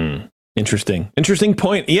right now. Interesting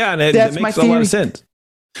point. Yeah. And it makes a lot of sense.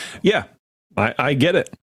 Yeah. I get it.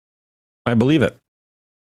 I believe it.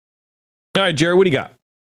 All right, Jared, what do you got?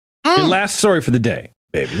 Your last story for the day,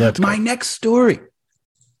 baby. Let's go. My next story.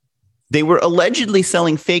 They were allegedly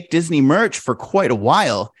selling fake Disney merch for quite a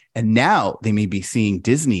while, and now they may be seeing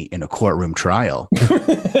Disney in a courtroom trial.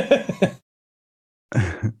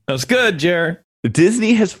 That's good, Jared.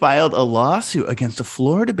 Disney has filed a lawsuit against a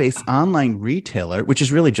Florida-based online retailer, which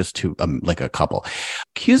is really just like a couple,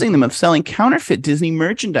 accusing them of selling counterfeit Disney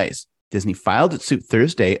merchandise. Disney filed its suit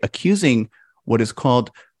Thursday, accusing what is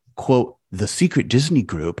called, quote, the Secret Disney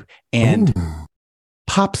Group and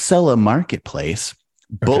Popsella Marketplace,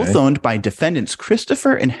 both owned by defendants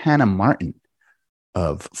Christopher and Hannah Martin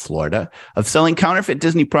of Florida, of selling counterfeit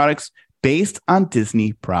Disney products based on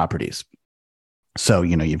Disney properties. So,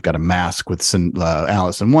 you've got a mask with some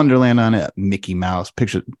Alice in Wonderland on it, Mickey Mouse,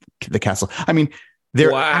 picture the castle. I mean,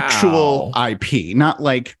 they're actual IP, not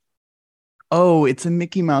like, oh, it's a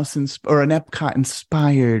Mickey Mouse or an Epcot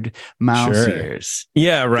inspired mouse ears.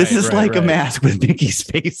 Yeah, right. This is a mask with Mickey's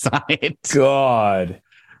face on it. God.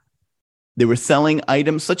 They were selling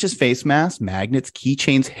items such as face masks, magnets,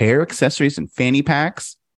 keychains, hair accessories, and fanny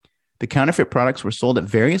packs. The counterfeit products were sold at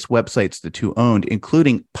various websites the two owned,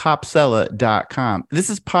 including Popsella.com. This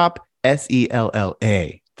is Pop,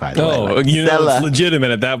 S-E-L-L-A, by the way. Oh, it's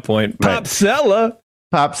legitimate at that point. Right. Popsella.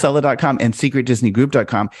 Popsella.com and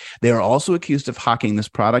SecretDisneyGroup.com. They are also accused of hawking this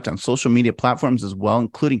product on social media platforms as well,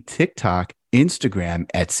 including TikTok,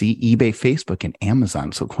 Instagram, Etsy, eBay, Facebook, and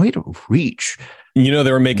Amazon. So quite a reach.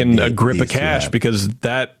 They were making a grip of cash because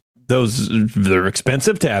they're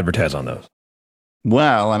expensive to advertise on those.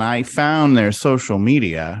 Well, and I found their social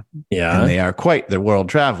media. Yeah. And they are they're world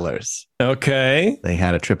travelers. Okay. They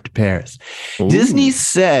had a trip to Paris. Ooh. Disney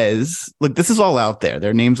says, look, this is all out there.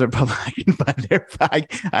 Their names are public, but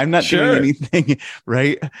I'm not doing anything,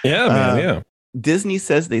 right? Yeah, man, yeah. Disney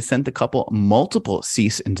says they sent the couple multiple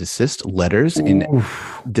cease and desist letters in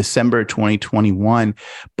December 2021,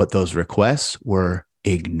 but those requests were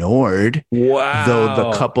ignored. Wow. Though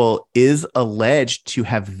the couple is alleged to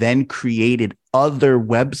have then created other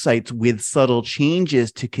websites with subtle changes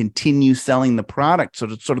to continue selling the product, so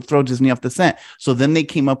to sort of throw Disney off the scent. So then they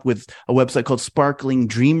came up with a website called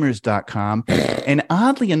sparklingdreamers.com and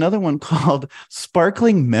oddly another one called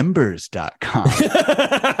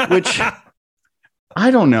sparklingmembers.com, which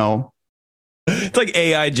I don't know. It's like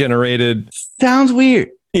AI generated. Sounds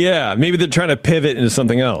weird. Yeah, maybe they're trying to pivot into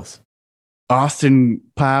something else. Austin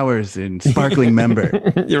Powers and sparkling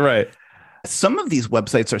member. You're right. Some of these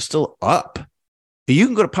websites are still up. You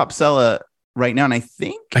can go to Popsella right now, and I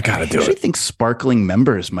actually think sparkling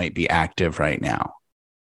members might be active right now.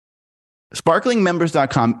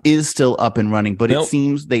 Sparklingmembers.com is still up and running, but it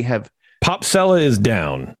seems they have... Popsella is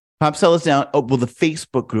down. Popsella's down. Oh, well, the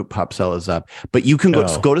Facebook group Popsella's up, but you can go to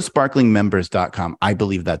sparklingmembers.com. I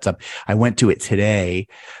believe that's up. I went to it today.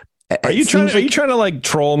 Are you trying to like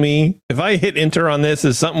troll me? If I hit enter on this,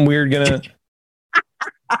 is something weird gonna...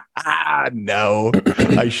 No,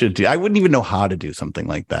 I should do. I wouldn't even know how to do something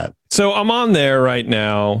like that. So I'm on there right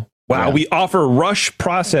now. Wow. Yeah. We offer rush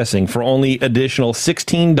processing for only additional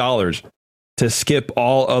 $16 to skip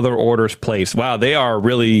all other orders placed. Wow. They are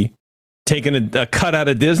really taking a cut out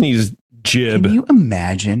of Disney's jib. Can you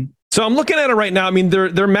imagine? So I'm looking at it right now. I mean,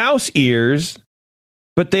 they're mouse ears,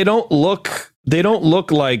 but they don't look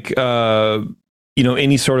like,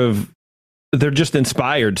 any sort of, they're just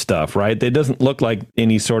inspired stuff, right? It doesn't look like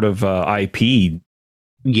any sort of IP.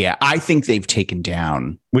 Yeah, I think they've taken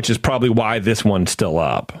down, which is probably why this one's still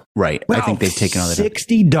up. Right. Wow, I think they've taken all that.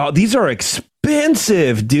 $60. These are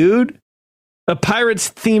expensive, dude. A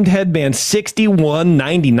Pirates themed headband,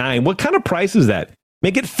 $61.99. What kind of price is that?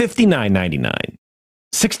 Make it $59.99.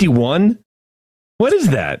 61? What is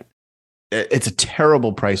that? It's a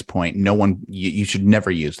terrible price point. You should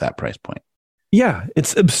never use that price point. Yeah,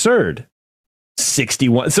 it's absurd.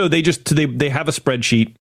 61. So they have a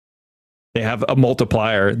spreadsheet. They have a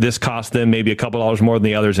multiplier. This cost them maybe a couple dollars more than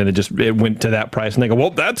the others, and it went to that price. And they go,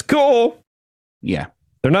 well, that's cool. Yeah.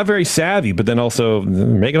 They're not very savvy, but then also they're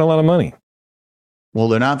making a lot of money. Well,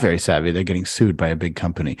 they're not very savvy. They're getting sued by a big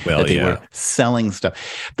company that they were selling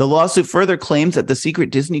stuff. The lawsuit further claims that the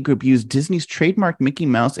secret Disney group used Disney's trademark Mickey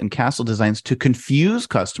Mouse and castle designs to confuse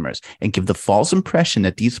customers and give the false impression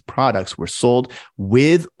that these products were sold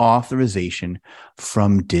with authorization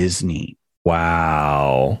from Disney.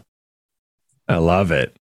 Wow. I love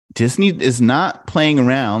it. Disney is not playing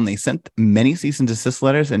around. They sent many cease and desist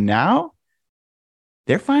letters, and now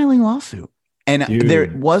they're filing lawsuit. And there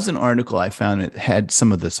was an article I found that had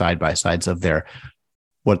some of the side-by-sides of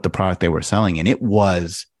what the product they were selling. And it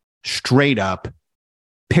was straight up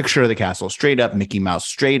picture of the castle, straight up Mickey Mouse,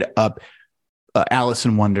 straight up Alice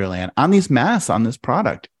in Wonderland on these masks on this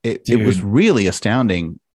product. It was really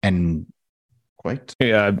astounding and quite.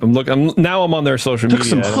 Yeah, I'm on their social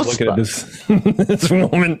media. I'm looking at this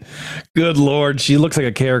woman. Good Lord. She looks like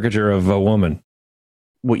a caricature of a woman.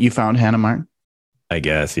 What you found, Hannah Martin? I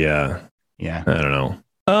guess. Yeah. Yeah. I don't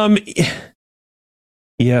know.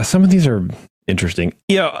 Yeah, some of these are interesting.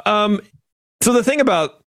 Yeah. So the thing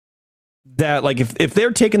about that, like if they're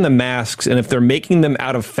taking the masks and if they're making them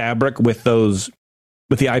out of fabric with the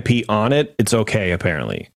IP on it, it's okay,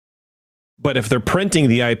 apparently. But if they're printing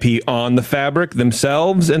the IP on the fabric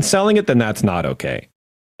themselves and selling it, then that's not okay.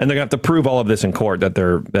 And they're gonna have to prove all of this in court that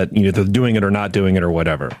they're doing it or not doing it or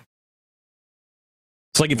whatever.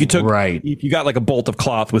 It's like if you got like a bolt of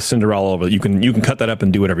cloth with Cinderella over it, you can cut that up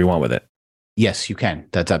and do whatever you want with it. Yes, you can.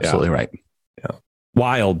 That's absolutely right. Yeah.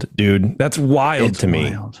 Wild, dude. That's wild to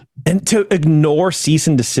me. And to ignore cease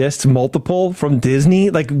and desist multiple from Disney,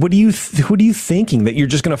 like what are you thinking that you're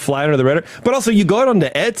just going to fly under the radar? But also you go out onto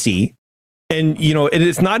Etsy and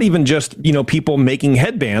it's not even just, people making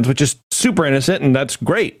headbands, which is super innocent and that's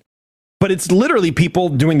great. But it's literally people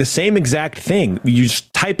doing the same exact thing. You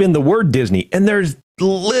just type in the word Disney and there's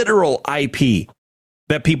literal IP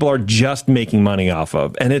that people are just making money off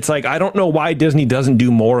of. And it's like, I don't know why Disney doesn't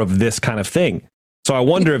do more of this kind of thing. So I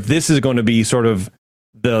wonder if this is going to be sort of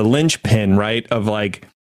the linchpin, right? Of like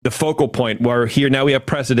the focal point where here now we have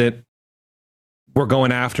precedent. We're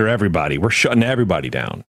going after everybody. We're shutting everybody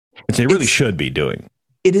down. Which they really should be doing.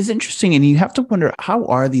 It is interesting. And you have to wonder, how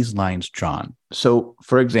are these lines drawn? So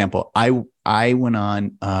for example, I went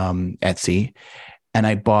on Etsy and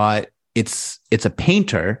I bought, it's a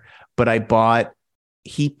painter, but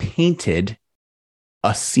he painted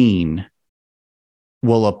a scene.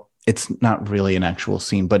 Well, it's not really an actual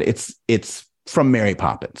scene, but it's from Mary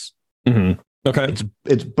Poppins. Mm-hmm. Okay.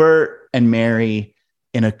 It's Bert and Mary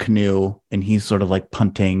in a canoe and he's sort of like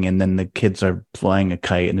punting and then the kids are flying a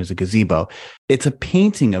kite and there's a gazebo. It's a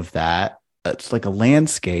painting of that. It's like a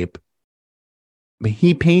landscape, but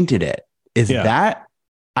he painted it. That,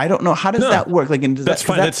 I don't know. How does that work? Like, that's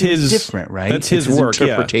fine. That's his different, right? That's his work,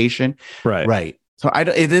 interpretation. Yeah. Right. So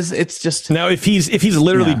it's just now if he's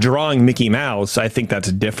literally drawing Mickey Mouse, I think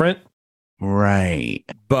that's different. Right.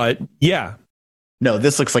 But yeah. No,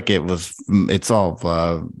 this looks like it's all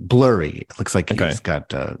blurry. It looks like he's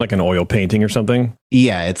got like an oil painting or something.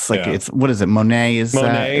 Yeah. It's like, it's, what is it? Monet is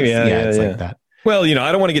Monet. it's like that. Well,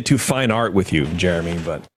 I don't want to get too fine art with you, Jeremy,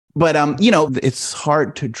 but it's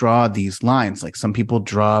hard to draw these lines. Like some people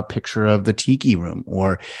draw a picture of the Tiki Room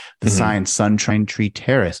or the sign Sunshine Tree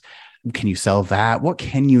Terrace. Can you sell that? What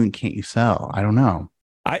can you and can't you sell? I don't know.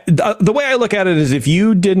 The way I look at it is, if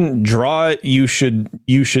you didn't draw it, you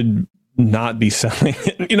should not be selling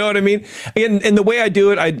it. You know what I mean? And the way I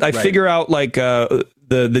do it, I figure out like the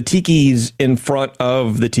tikis in front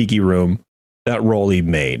of the Tiki Room that Rolly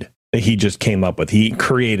made, that he just came up with. He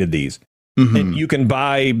created these. And you can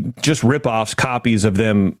buy just rip-offs, copies of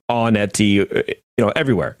them on Etsy,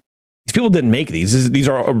 everywhere. These people didn't make these. These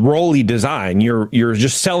are a Rolly design. You're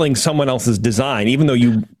just selling someone else's design, even though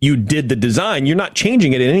you did the design. You're not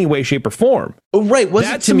changing it in any way, shape, or form. Oh, right.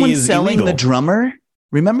 Wasn't someone selling illegal. The drummer?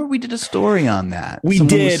 Remember, we did a story on that. We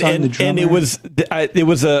did, and it was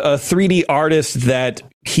a 3D artist that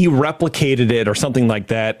he replicated it or something like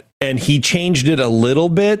that, and he changed it a little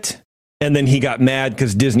bit. And then he got mad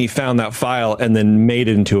because Disney found that file and then made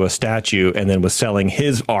it into a statue and then was selling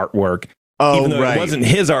his artwork. Oh, even though it wasn't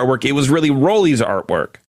his artwork, it was really Rolly's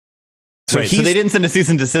artwork. So they didn't send a cease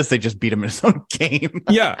and desist. They just beat him in his own game.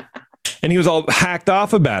 Yeah. And he was all hacked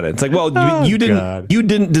off about it. It's like, well, you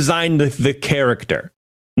didn't design the character.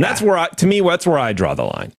 And that's where that's where I draw the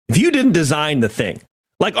line. If you didn't design the thing,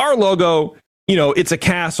 like our logo, it's a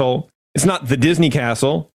castle. It's not the Disney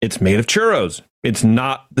castle. It's made of churros. It's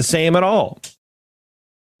not the same at all.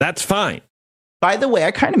 That's fine. By the way,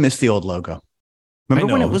 I kind of miss the old logo.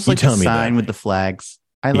 Remember when it was like the sign with the flags?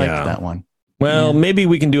 I liked that one. Well, maybe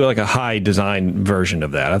we can do like a high design version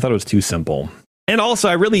of that. I thought it was too simple. And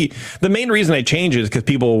also, the main reason I changed it is because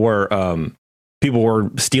people were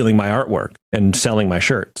stealing my artwork and selling my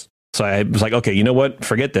shirts. So I was like, okay, you know what?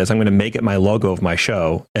 Forget this. I'm going to make it my logo of my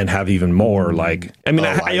show and have even more I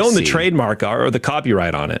own the trademark or the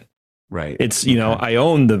copyright on it. Right. It's, I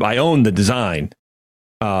own the design.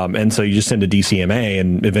 And so you just send a DCMA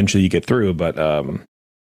and eventually you get through. But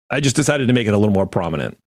I just decided to make it a little more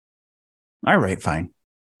prominent. All right, fine.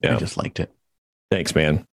 Yeah. I just liked it. Thanks,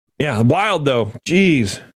 man. Yeah. Wild though.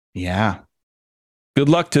 Jeez. Yeah. Good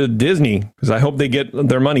luck to Disney, because I hope they get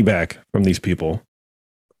their money back from these people.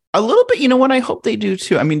 A little bit, I hope they do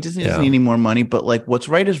too. I mean, Disney doesn't need any more money, but like what's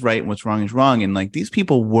right is right and what's wrong is wrong. And like these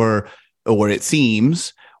people were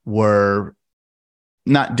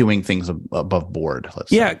not doing things above board.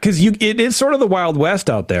 Yeah, because it is sort of the Wild West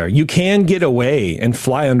out there. You can get away and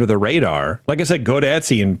fly under the radar. Like I said, go to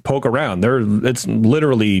Etsy and poke around. It's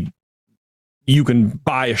literally, you can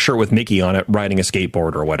buy a shirt with Mickey on it riding a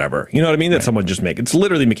skateboard or whatever. You know what I mean? That someone just make. It's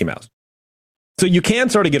literally Mickey Mouse. So you can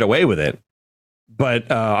sort of get away with it.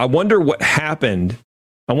 But I wonder what happened.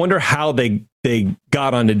 I wonder how they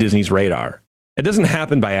got onto Disney's radar. It doesn't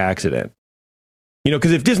happen by accident.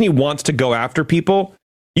 Because if Disney wants to go after people,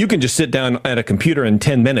 you can just sit down at a computer in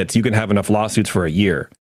 10 minutes. You can have enough lawsuits for a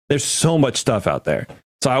year. There's so much stuff out there.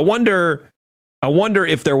 So I wonder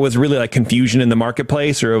if there was really like confusion in the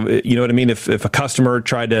marketplace, or, you know what I mean? If a customer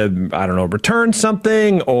tried to, I don't know, return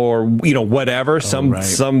something or, whatever,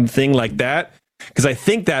 something like that. Because I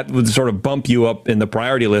think that would sort of bump you up in the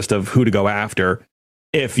priority list of who to go after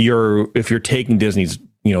if you're taking Disney's,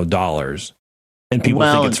 dollars and people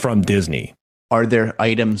think it's from Disney. Are there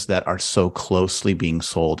items that are so closely being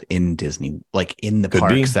sold in Disney, like in the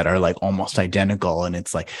parks, that are like almost identical? And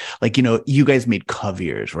it's like, you guys made Cove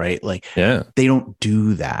Ears, right? Like, they don't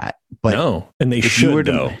do that. But no, and they should,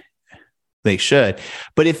 though. They should.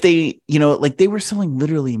 But if they, they were selling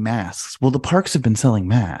literally masks. Well, the parks have been selling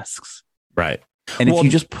masks. Right. And if you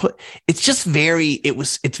just it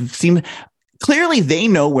seemed clearly they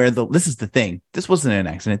know where this is the thing. This wasn't an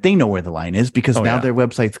accident. They know where the line is because their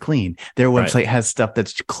website's clean. Their website has stuff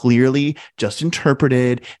that's clearly just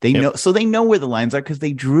interpreted. They know, so they know where the lines are because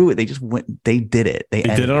they drew it. They just they did it. They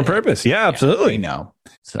did it on purpose. Yeah, absolutely. They know.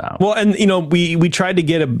 So, well, and we tried to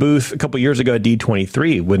get a booth a couple years ago at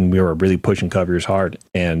D23 when we were really pushing Cove Ears hard.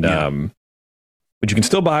 And, but you can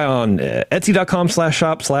still buy on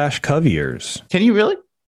Etsy.com/shop/Cove Ears. Can you really?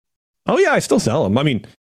 Oh, yeah, I still sell them. I mean,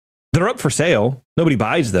 they're up for sale. Nobody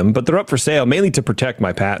buys them, but they're up for sale mainly to protect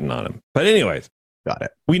my patent on them. But anyways, got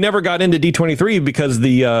it. We never got into D23 because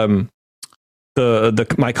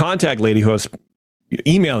my contact lady who I was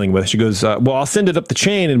emailing with, she goes, well, I'll send it up the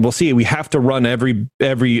chain and we'll see. We have to run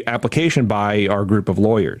every application by our group of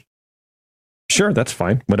lawyers. Sure, that's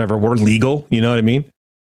fine. Whatever. We're legal. You know what I mean?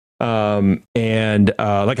 I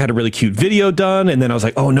had a really cute video done, and then I was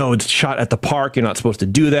like, oh no, it's shot at the park. You're not supposed to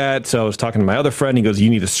do that. So I was talking to my other friend. He goes,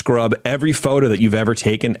 you need to scrub every photo that you've ever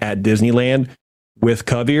taken at Disneyland with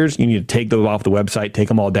Cove Ears. You need to take them off the website, take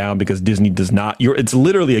them all down because Disney does not, it's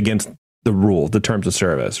literally against the rule, the terms of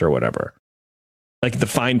service or whatever. like the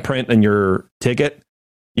fine print on your ticket,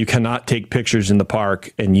 you cannot take pictures in the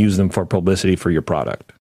park and use them for publicity for your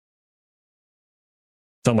product.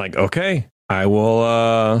 So I'm like, okay, I will,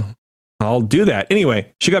 I'll do that.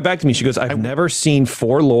 Anyway, she got back to me. She goes, I've never seen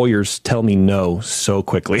 4 lawyers tell me no so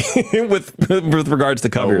quickly with regards to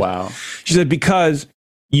covers. Oh, wow. She said, because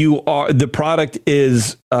the product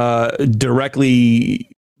is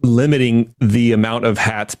directly limiting the amount of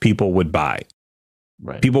hats people would buy.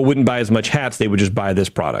 Right. People wouldn't buy as much hats. They would just buy this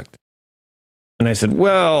product. And I said,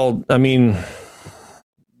 well, I mean,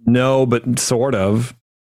 no, but sort of.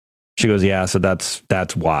 She goes, yeah, so that's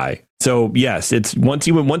why. So yes, it's once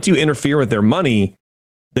you interfere with their money,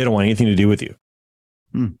 they don't want anything to do with you.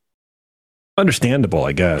 Understandable,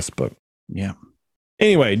 I guess, but yeah.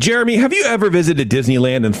 Anyway, Jeremy, have you ever visited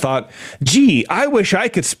Disneyland and thought, gee, I wish I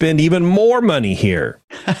could spend even more money here?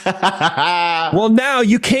 Well, now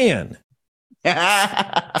you can.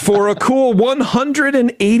 For a cool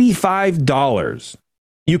 $185,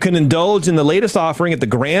 you can indulge in the latest offering at the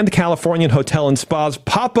Grand Californian Hotel and Spa's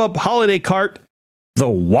pop-up holiday cart, the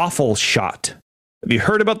Waffle Shot. Have you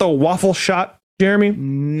heard about the Waffle Shot, Jeremy?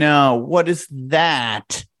 No. What is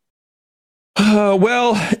that?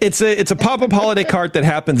 Well, it's a pop-up holiday cart that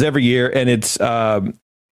happens every year, and it's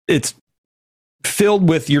filled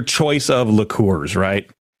with your choice of liqueurs, right?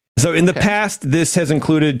 So in the past, this has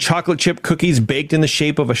included chocolate chip cookies baked in the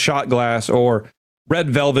shape of a shot glass, or red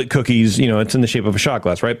velvet cookies, it's in the shape of a shot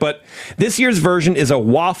glass, right? But this year's version is a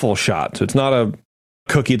waffle shot. So it's not a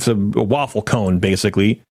cookie, it's a waffle cone,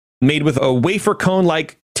 basically, made with a wafer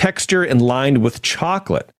cone-like texture and lined with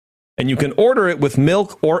chocolate. And you can order it with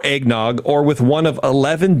milk or eggnog or with one of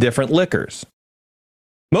 11 different liquors.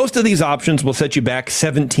 Most of these options will set you back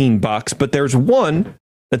 $17, but there's one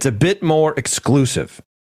that's a bit more exclusive.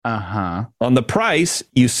 Uh-huh. On the price,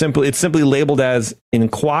 it's simply labeled as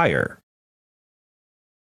Inquire.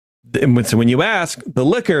 And so when you ask, the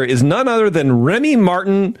liquor is none other than Remy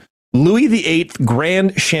Martin Louis XVIII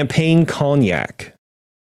Grand Champagne Cognac.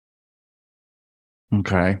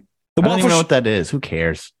 Okay. I don't even know what that is. Who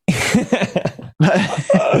cares? The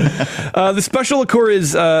special liqueur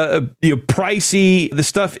is pricey. The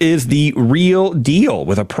stuff is the real deal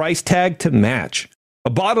with a price tag to match. A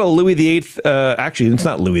bottle of Louis XVIII, actually, it's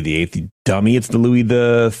not Louis XVIII, you dummy. It's the Louis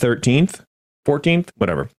the 13th, 14th,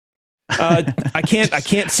 whatever. I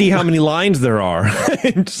can't see how many lines there are.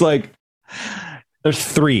 It's like, there's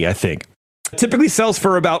 3, I think. It typically sells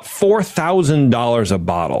for about $4,000 a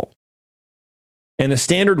bottle. And a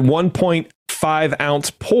standard 1.5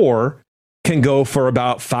 ounce pour can go for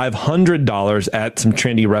about $500 at some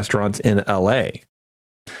trendy restaurants in LA.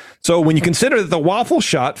 So when you consider that the waffle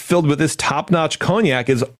shot filled with this top-notch cognac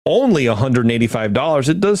is only $185,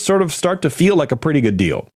 it does sort of start to feel like a pretty good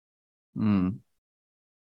deal.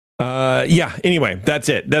 Anyway, that's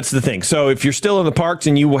it. That's the thing. So if you're still in the parks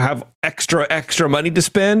and you have extra money to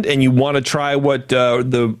spend and you want to try what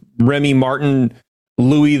the Remy Martin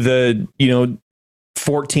Louis the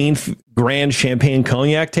 14th Grand Champagne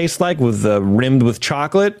Cognac tastes like, with rimmed with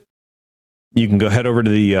chocolate, you can go head over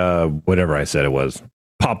to the whatever I said it was,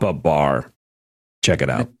 pop-up bar. Check it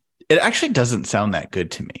out. It actually doesn't sound that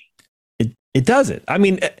good to me. It doesn't. I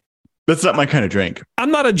mean, that's not my kind of drink.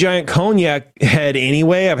 I'm not a giant cognac head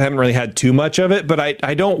anyway. I haven't really had too much of it, but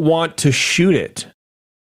I don't want to shoot it.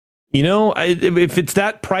 If it's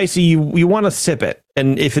that pricey, you want to sip it.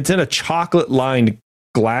 And if it's in a chocolate-lined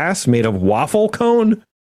glass made of waffle cone,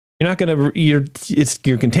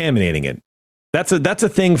 you're contaminating it. That's a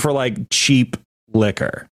thing for like cheap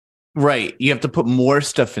liquor. Right. You have to put more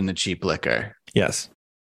stuff in the cheap liquor. Yes.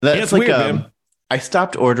 That's like, weird, man. I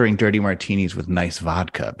stopped ordering dirty martinis with nice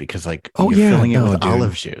vodka because filling it with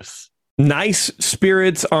olive juice. Nice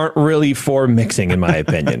spirits aren't really for mixing, in my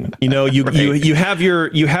opinion. You have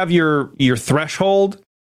your threshold.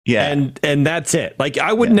 Yeah. And that's it. Like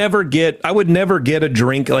I would never get a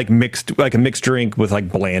drink like a mixed drink with like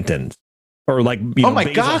Blanton's or like oh my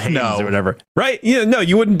God, no, or whatever. Right? Yeah, no,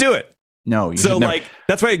 you wouldn't do it. No, so like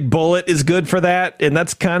that's why Bullet is good for that, and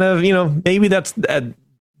that's kind of maybe that's the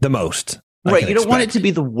most. Right, you don't want it to be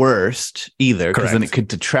the worst either, because then it could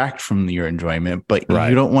detract from your enjoyment. But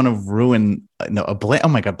you don't want to ruin oh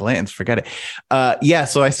my God, Blanton's, forget it.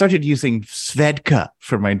 So I started using Svedka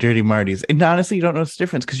for my dirty marties, and honestly, you don't notice the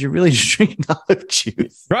difference because you're really just drinking olive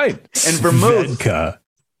juice, right? And vermouth. Svedka.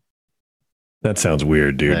 That sounds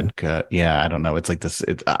weird, dude. Svedka. Yeah, I don't know. It's like this.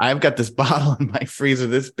 I've got this bottle in my freezer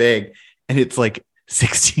this big, and it's like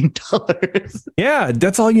 $16. Yeah,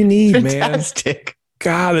 that's all you need, Fantastic. Man.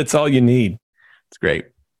 God, that's all you need. It's great.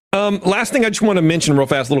 Last thing I just want to mention real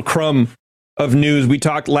fast, little crumb of news. We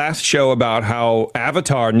talked last show about how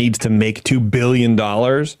Avatar needs to make $2 billion.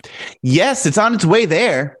 Yes, it's on its way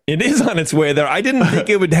there. It is on its way there. I didn't think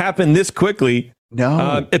it would happen this quickly.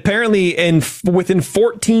 No. Apparently, within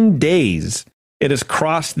 14 days, it has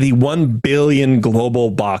crossed the 1 billion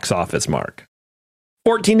global box office mark.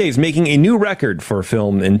 14 days, making a new record for a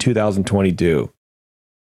film in 2022.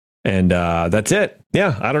 And that's it.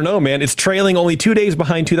 Yeah, I don't know, man. It's trailing only 2 days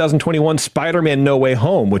behind 2021 Spider-Man No Way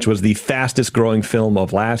Home, which was the fastest growing film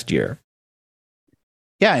of last year.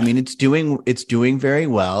 Yeah, I mean, it's doing very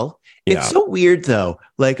well. Yeah. It's so weird, though.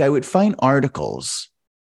 Like, I would find articles,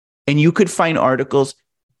 and you could find articles,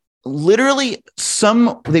 literally,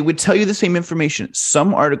 they would tell you the same information.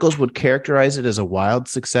 Some articles would characterize it as a wild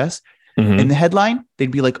success. Mm-hmm. In the headline,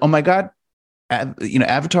 they'd be like, oh my God,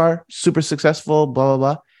 Avatar, super successful, blah,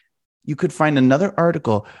 blah, blah. You could find another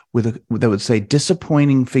article that would say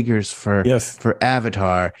disappointing figures for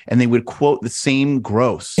Avatar, and they would quote the same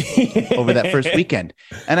gross over that first weekend.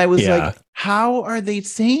 And I was like, how are they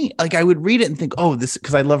saying? Like, I would read it and think, oh, this,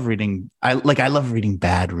 because I love reading. I love reading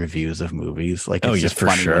bad reviews of movies. Like, it's just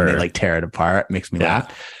funny when they like tear it apart. It makes me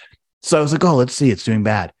laugh. So I was like, oh, let's see, it's doing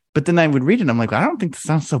bad. But then I would read it and I'm like, I don't think this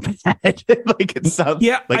sounds so bad. Like, it sounds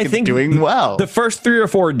like I think doing well. The first 3 or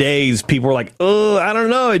 4 days, people were like, oh, I don't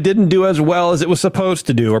know. It didn't do as well as it was supposed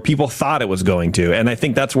to do, or people thought it was going to. And I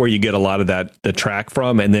think that's where you get a lot of the track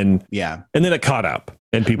from. And then, and then it caught up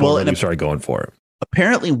and people really started going for it.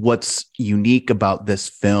 Apparently what's unique about this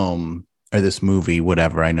film or this movie,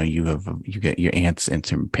 whatever, I know you get your ants in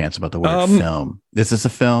some pants about the word film. This is a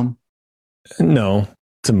film? No.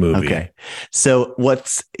 It's a movie. Okay. So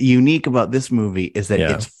what's unique about this movie is that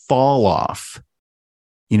it's fall off.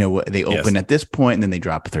 You know, they open at this point and then they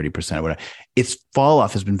drop 30% or whatever. Its fall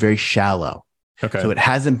off has been very shallow. Okay. So it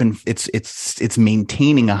hasn't been, it's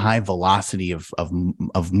maintaining a high velocity of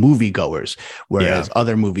moviegoers, whereas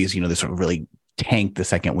other movies, they sort of really tank the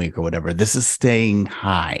second week or whatever. This is staying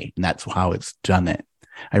high, and that's how it's done it.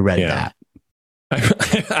 I read that.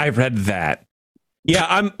 I read that. Yeah,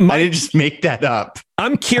 I didn't just make that up.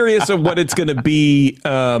 I'm curious of what it's going to be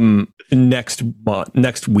next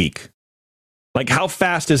week. Like, how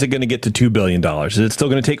fast is it going to get to $2 billion? Is it still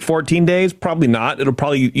going to take 14 days? Probably not. It'll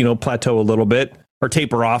probably, plateau a little bit or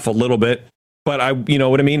taper off a little bit. But you know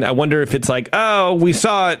what I mean? I wonder if it's like, oh, we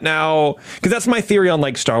saw it now. Because that's my theory on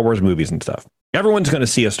like Star Wars movies and stuff. Everyone's going to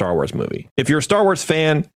see a Star Wars movie. If you're a Star Wars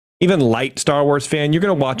fan, even light Star Wars fan, you're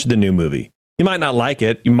going to watch the new movie. You might not like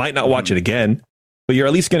it. You might not watch it again. But you're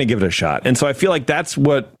at least going to give it a shot. And so I feel like that's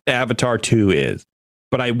what Avatar 2 is.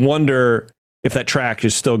 But I wonder if that track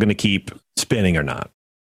is still going to keep spinning or not.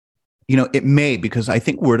 It may, because I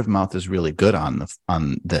think word of mouth is really good on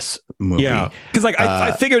this movie. Yeah, because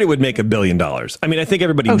I figured it would make $1 billion. I mean, I think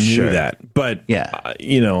everybody knew that. But, I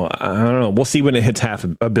don't know. We'll see when it hits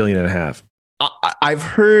 $500 million. I've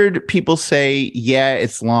heard people say,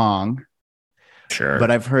 it's long. Sure.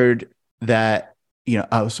 But I've heard that,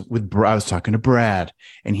 I was talking to Brad,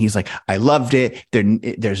 and he's like, I loved it.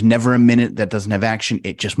 There's never a minute that doesn't have action.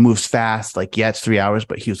 It just moves fast. Like, it's 3 hours,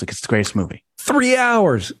 but he was like, it's the greatest movie. 3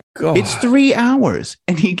 hours. God. It's 3 hours.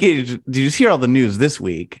 And did you hear all the news this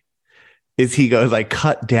week? He goes, like,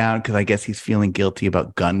 cut down because I guess he's feeling guilty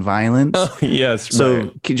about gun violence. Oh, yes.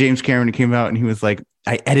 So James Cameron came out and he was like,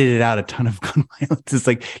 I edited out a ton of gun violence. It's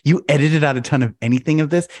like, you edited out a ton of anything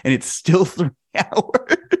of this, and it's still 3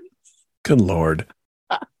 hours. Good Lord.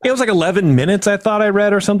 It was like 11 minutes, I thought I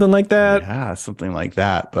read, or something like that. Yeah, something like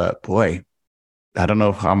that. But boy, I don't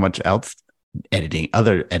know how much else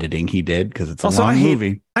other editing he did, because it's a long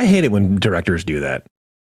movie. I hate it when directors do that.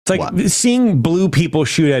 It's like seeing blue people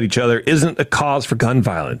shoot at each other isn't a cause for gun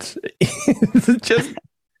violence. It's just,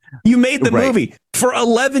 you made the movie for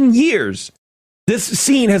 11 years. This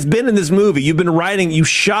scene has been in this movie. You've been writing, you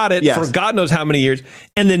shot it for God knows how many years.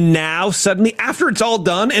 And then now suddenly, after it's all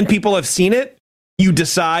done and people have seen it, you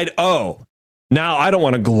decide, now I don't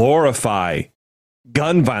want to glorify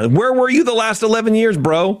gun violence. Where were you the last 11 years,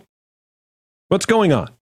 bro? What's going on?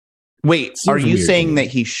 Wait, are you saying that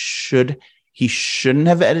he shouldn't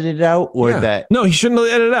have edited it out, or that? No, he shouldn't have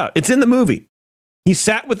edited it out. It's in the movie. He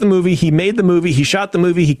sat with the movie. He made the movie. He shot the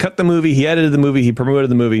movie. He cut the movie. He edited the movie. He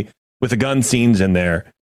promoted the movie with the gun scenes in there.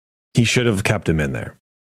 He should have kept him in there.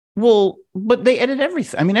 Well, but they edit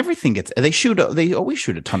everything. I mean, everything gets. They always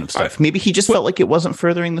shoot a ton of stuff. Maybe he just felt like it wasn't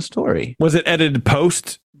furthering the story. Was it edited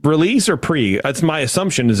post release or pre? That's my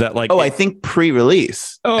assumption. Is that like? I think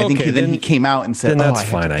pre-release. Oh, I think then he came out and said, "That's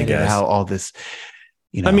fine." I guess how all this.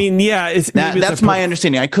 I mean, that's my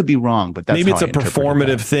understanding. I could be wrong, but maybe it's a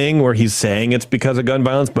performative thing where he's saying it's because of gun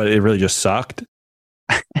violence, but it really just sucked.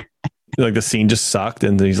 Like the scene just sucked,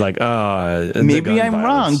 and he's like, "Oh, maybe I'm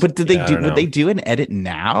wrong." But would they do an edit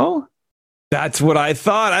now? That's what I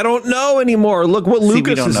thought. I don't know anymore. Look what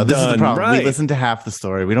Lucas has done. This is the problem. Right. We listen to half the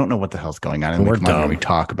story. We don't know what the hell's going on, and we're dumb when we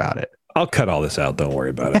talk about it. I'll cut all this out. Don't worry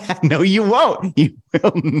about it. No, you won't. You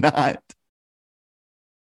will not.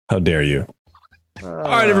 How dare you? All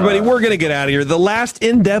right, everybody, we're going to get out of here. The last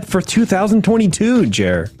in-depth for 2022,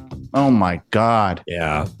 Jer. Oh, my God.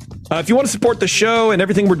 Yeah. If you want to support the show and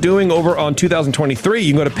everything we're doing over on 2023,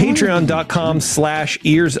 you can go to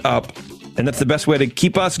patreon.com/earsup. And that's the best way to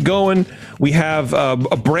keep us going. We have a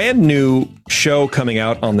brand new show coming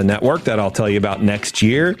out on the network that I'll tell you about next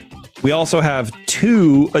year. We also have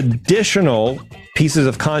 2 additional pieces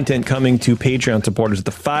of content coming to Patreon supporters at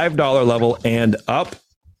the $5 level and up.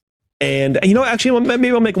 And, actually, maybe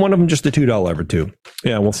I'll make one of them just the $2 level too.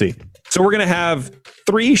 Yeah, we'll see. So we're going to have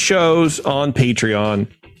 3 shows on Patreon.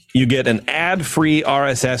 You get an ad-free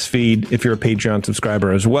RSS feed if you're a Patreon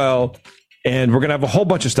subscriber as well. And we're going to have a whole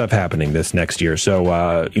bunch of stuff happening this next year.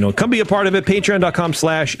 So, come be a part of it.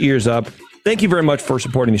 Patreon.com/earsup. Thank you very much for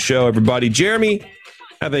supporting the show, everybody. Jeremy,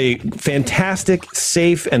 have a fantastic,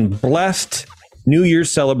 safe, and blessed New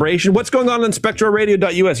Year's celebration. What's going on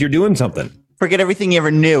SpectralRadio.us? You're doing something. Forget everything you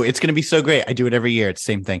ever knew. It's going to be so great. I do it every year. It's the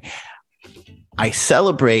same thing. I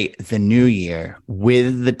celebrate the new year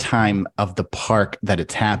with the time of the park that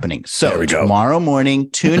it's happening. So tomorrow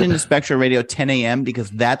morning, tune into Spectral Radio 10 a.m.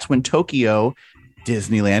 because that's when Tokyo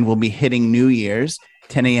Disneyland will be hitting New Year's,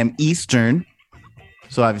 10 a.m. Eastern.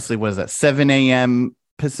 So obviously, what is that, 7 a.m.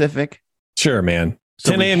 Pacific? Sure, man.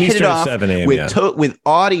 So 10 a.m. Eastern, 7 a.m. With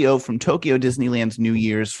audio from Tokyo Disneyland's New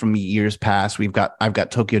Year's from years past. I've got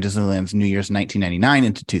Tokyo Disneyland's New Year's 1999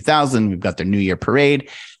 into 2000. We've got their New Year parade.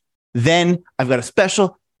 Then I've got a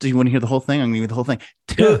special. Do you want to hear the whole thing? I'm going to give you the whole thing.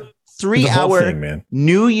 3-hour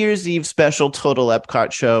New Year's Eve special Total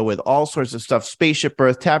Epcot show with all sorts of stuff. Spaceship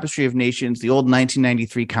Earth, Tapestry of Nations, the old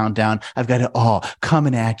 1993 countdown. I've got it all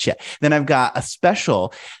coming at you. Then I've got a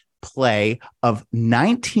special play of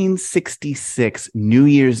 1966 New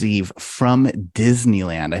Year's Eve from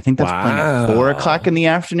Disneyland. I think that's playing at 4:00 in the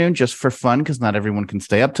afternoon just for fun because not everyone can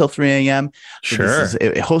stay up till 3 a.m. So sure. This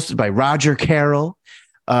is hosted by Roger Carroll.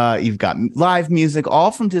 You've got live music,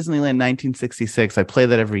 all from Disneyland 1966. I play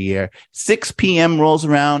that every year. 6 p.m. rolls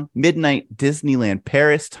around, midnight Disneyland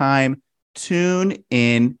Paris time. Tune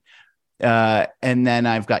in. And then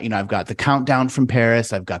I've got the countdown from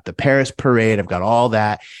Paris. I've got the Paris parade. I've got all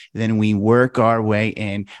that. Then we work our way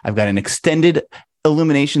in. I've got an extended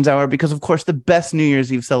Illuminations hour because, of course, the best New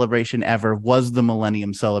Year's Eve celebration ever was the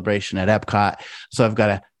Millennium Celebration at Epcot. So I've got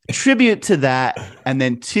a tribute to that. And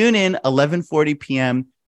then tune in 11:40 p.m.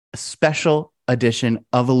 a special edition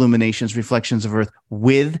of Illuminations Reflections of Earth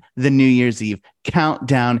with the New Year's Eve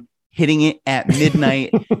countdown, hitting it at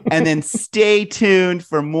midnight. And then stay tuned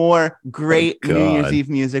for more great New Year's Eve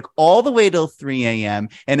music all the way till 3 a.m.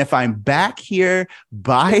 And if I'm back here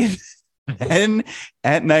by then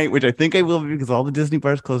at night, which I think I will be because all the Disney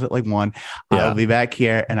bars close at like 1, I'll be back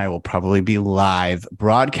here and I will probably be live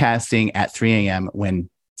broadcasting at 3 a.m. when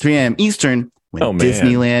 3 a.m. Eastern when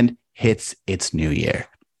Disneyland hits its new year.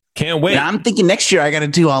 Can't wait. And I'm thinking next year I got to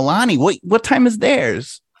do Aulani. What time is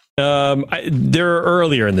theirs? They're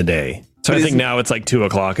earlier in the day. So I think now it's like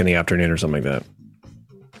 2:00 in the afternoon or something like that.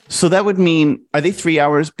 So that would mean, are they 3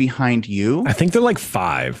 hours behind you? I think they're like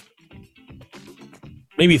 5.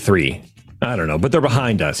 Maybe 3. I don't know, but they're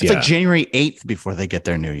behind us. It's like January 8th before they get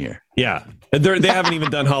their new year. Yeah. They haven't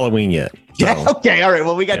even done Halloween yet. So. Yeah. Okay. All right.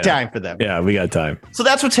 Well, we got time for them. Yeah, we got time. So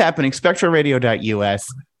that's what's happening.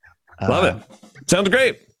 SpectralRadio.us. Love it. Sounds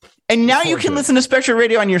great. And now you can listen to Spectral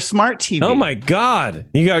Radio on your smart TV. Oh my God.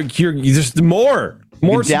 You just more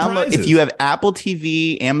download. If you have Apple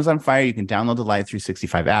TV, Amazon Fire, you can download the Live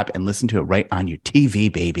 365 app and listen to it right on your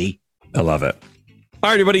TV, baby. I love it. All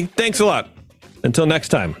right, everybody. Thanks a lot. Until next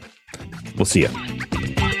time, we'll see you.